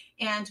meaning,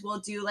 and will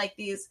do like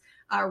these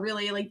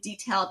really like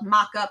detailed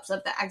mock-ups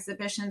of the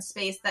exhibition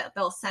space that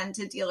they'll send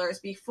to dealers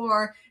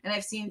before. And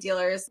I've seen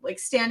dealers like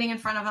standing in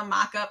front of a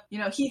mock-up,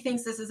 he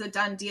thinks this is a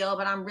done deal,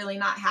 but I'm really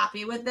not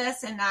happy with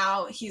this. And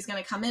now he's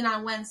going to come in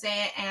on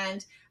Wednesday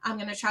and I'm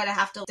going to try to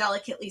have to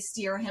delicately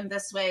steer him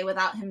this way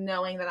without him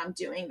knowing that I'm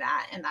doing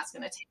that. And that's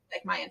going to take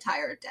like my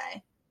entire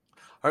day.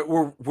 All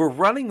right, we're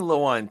running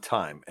low on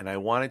time, and I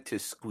wanted to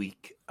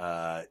squeak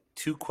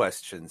 2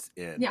 questions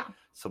in. Yeah.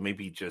 So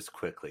maybe just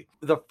quickly.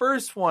 The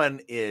first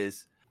one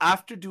is,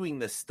 after doing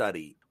the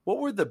study, what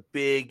were the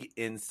big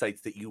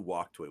insights that you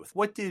walked away with?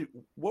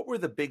 What were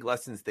the big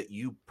lessons that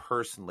you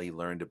personally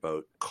learned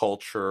about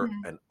culture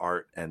and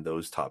art and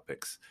those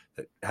topics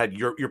that had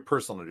your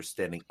personal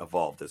understanding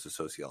evolved as a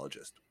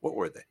sociologist? What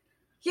were they?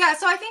 Yeah,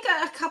 so I think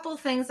a couple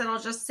things that I'll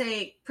just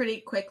say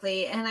pretty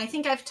quickly, and I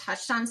think I've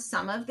touched on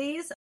some of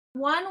these.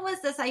 One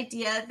was this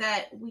idea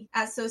that we,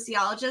 as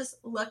sociologists,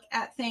 look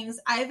at things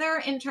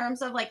either in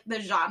terms of like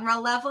the genre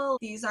level,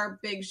 these are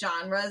big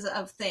genres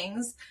of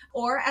things,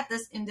 or at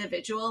this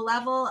individual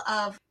level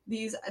of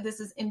this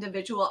is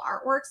individual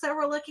artworks that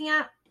we're looking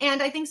at.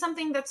 And I think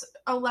something that's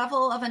a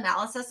level of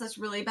analysis that's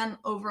really been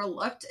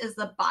overlooked is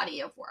the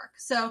body of work.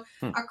 So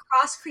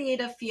across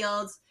creative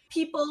fields,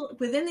 people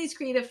within these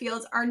creative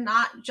fields are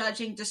not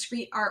judging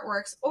discrete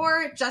artworks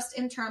or just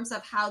in terms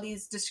of how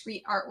these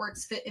discrete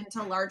artworks fit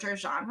into larger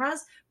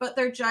genres, but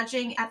they're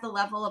judging at the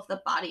level of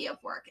the body of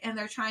work. And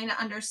they're trying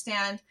to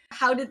understand,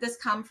 how did this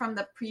come from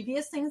the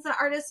previous things that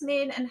artists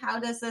made? And how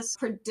does this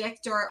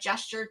predict or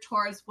gesture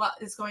towards what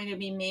is going to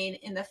be made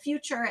in the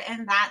future?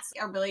 And that's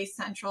a really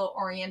central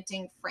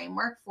orienting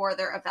framework for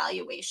their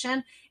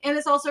evaluation. And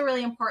it's also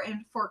really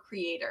important for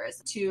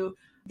creators to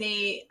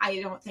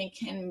I don't think,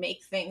 can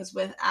make things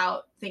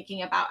without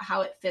thinking about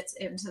how it fits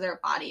into their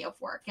body of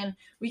work. And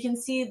we can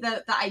see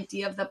the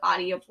idea of the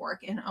body of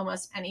work in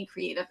almost any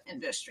creative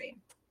industry.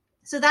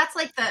 So that's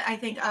like I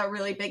think a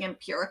really big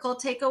empirical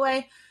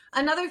takeaway.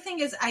 Another thing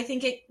is, I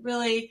think it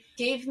really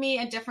gave me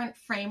a different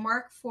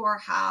framework for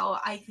how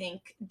I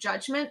think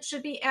judgment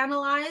should be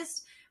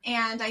analyzed.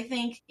 And I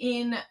think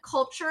in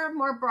culture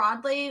more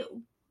broadly,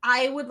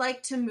 I would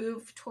like to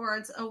move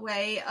towards a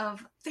way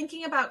of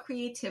thinking about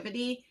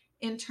creativity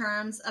in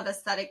terms of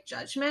aesthetic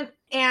judgment.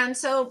 And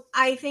so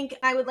I think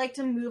I would like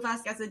to move us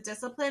as a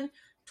discipline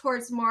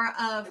towards more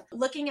of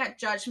looking at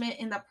judgment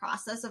in the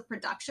process of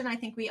production. I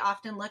think we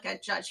often look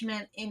at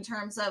judgment in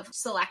terms of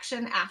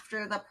selection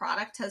after the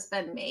product has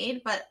been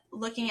made, but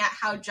looking at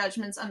how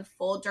judgments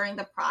unfold during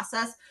the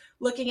process,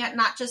 looking at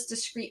not just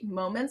discrete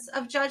moments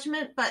of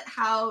judgment, but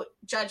how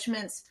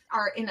judgments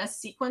are in a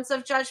sequence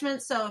of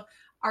judgment. So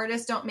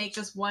artists don't make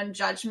just one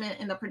judgment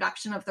in the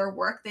production of their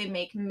work. They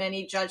make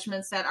many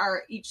judgments that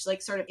are each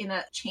like sort of in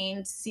a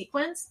chained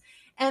sequence.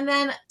 And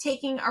then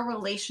taking a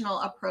relational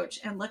approach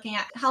and looking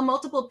at how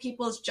multiple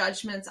people's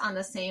judgments on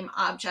the same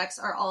objects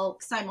are all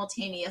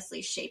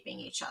simultaneously shaping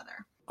each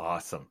other.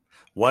 Awesome.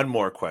 One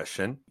more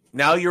question.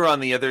 Now you're on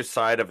the other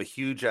side of a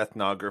huge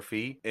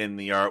ethnography in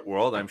the art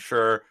world. I'm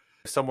sure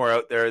somewhere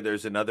out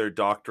there's another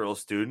doctoral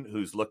student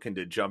who's looking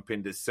to jump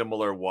into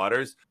similar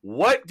waters.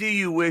 What do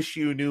you wish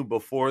you knew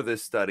before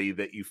this study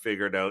that you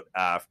figured out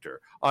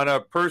after? On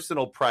a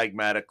personal,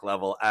 pragmatic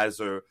level,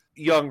 as a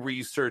young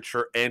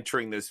researcher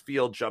entering this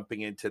field, jumping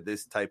into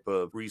this type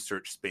of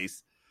research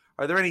space,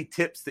 are there any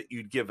tips that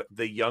you'd give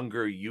the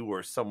younger you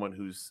or someone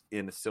who's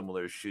in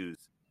similar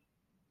shoes?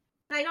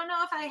 I don't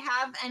know if I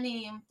have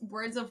any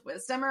words of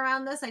wisdom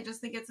around this. I just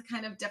think it's a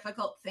kind of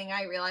difficult thing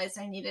I realized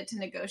I needed to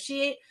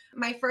negotiate.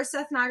 My first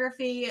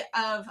ethnography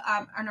of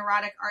an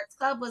erotic arts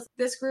club was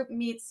this group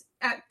meets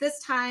at this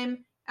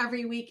time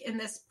every week in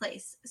this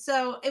place.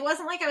 So it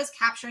wasn't like I was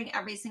capturing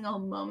every single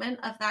moment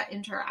of that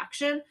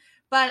interaction,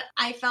 but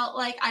I felt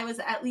like I was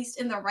at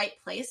least in the right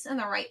place in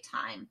the right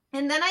time.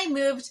 And then I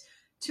moved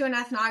to an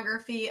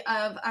ethnography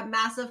of a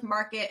massive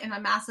market in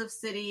a massive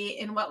city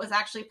in what was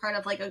actually part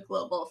of like a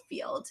global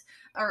field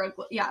or a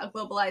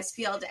globalized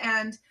field.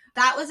 And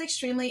that was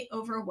extremely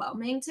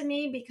overwhelming to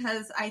me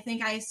because I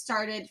think I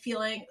started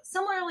feeling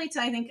similarly to,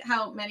 I think,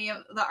 how many of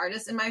the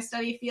artists in my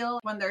study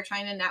feel when they're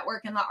trying to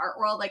network in the art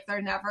world, like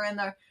they're never in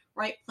the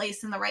right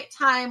place in the right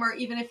time, or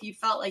even if you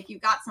felt like you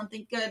got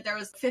something good, there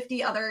was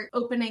 50 other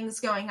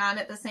openings going on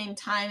at the same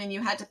time and you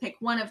had to pick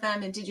one of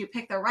them, and did you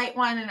pick the right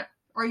one, and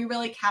are you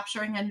really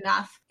capturing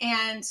enough?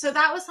 And so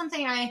that was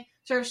something I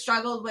sort of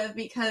struggled with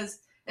because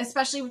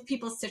especially with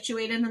people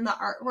situated in the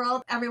art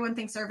world, everyone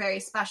thinks they're very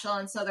special.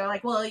 And so they're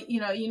like, well,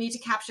 you need to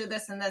capture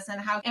this and this and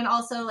how, and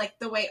also like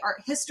the way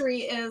art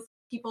history is,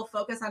 people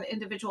focus on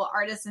individual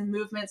artists and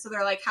movements. So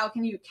they're like, how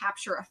can you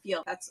capture a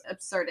field? That's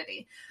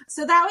absurdity.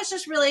 So that was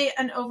just really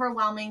an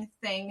overwhelming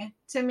thing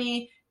to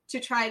me to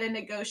try to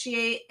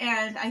negotiate.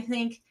 And I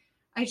think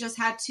I just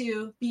had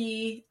to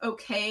be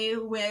okay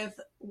with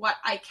what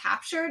I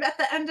captured at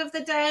the end of the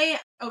day.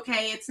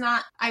 Okay, it's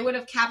not, I would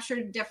have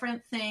captured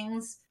different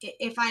things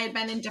if I had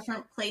been in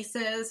different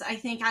places. I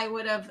think I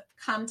would have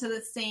come to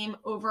the same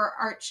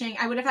overarching,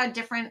 I would have had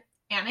different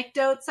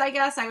anecdotes, I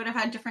guess. I would have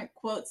had different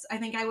quotes. I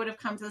think I would have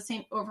come to the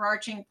same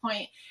overarching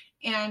point.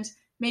 And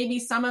maybe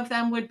some of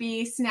them would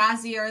be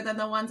snazzier than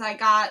the ones I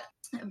got,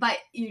 but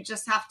you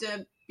just have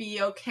to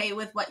be okay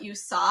with what you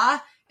saw.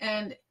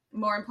 And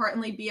more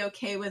importantly, be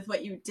okay with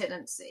what you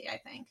didn't see, I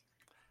think.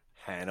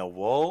 Hannah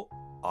Wohl,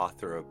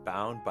 author of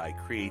Bound by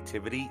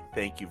Creativity,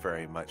 thank you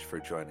very much for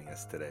joining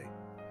us today.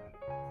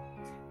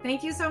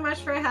 Thank you so much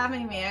for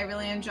having me. I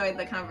really enjoyed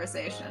the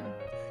conversation.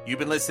 You've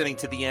been listening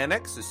to The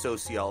Annex, a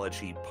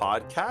sociology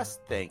podcast.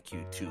 Thank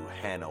you to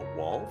Hannah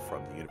Wohl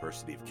from the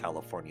University of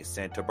California,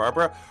 Santa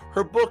Barbara.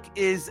 Her book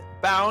is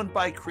Bound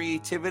by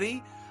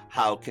Creativity,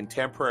 How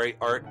Contemporary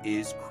Art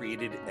is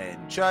Created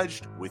and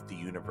Judged with the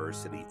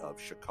University of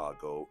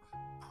Chicago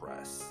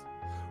Press.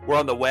 We're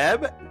on the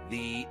web,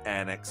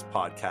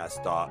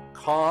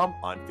 theannexpodcast.com,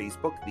 on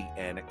Facebook, The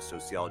Annex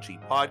Sociology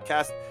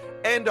Podcast,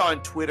 and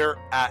on Twitter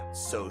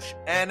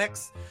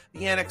 @SocAnnex.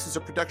 The Annex is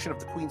a production of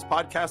the Queen's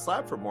Podcast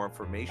Lab. For more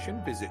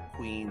information, visit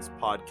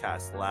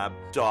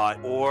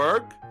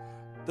queenspodcastlab.org.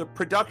 The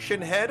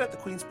production head at the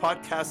Queen's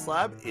Podcast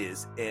Lab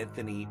is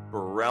Anthony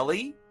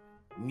Borelli.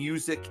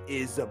 Music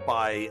is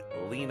by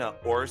Lena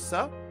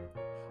Orsa.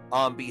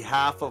 On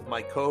behalf of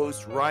my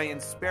co-host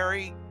Ryan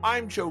Sperry,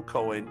 I'm Joe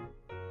Cohen.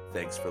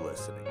 Thanks for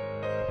listening.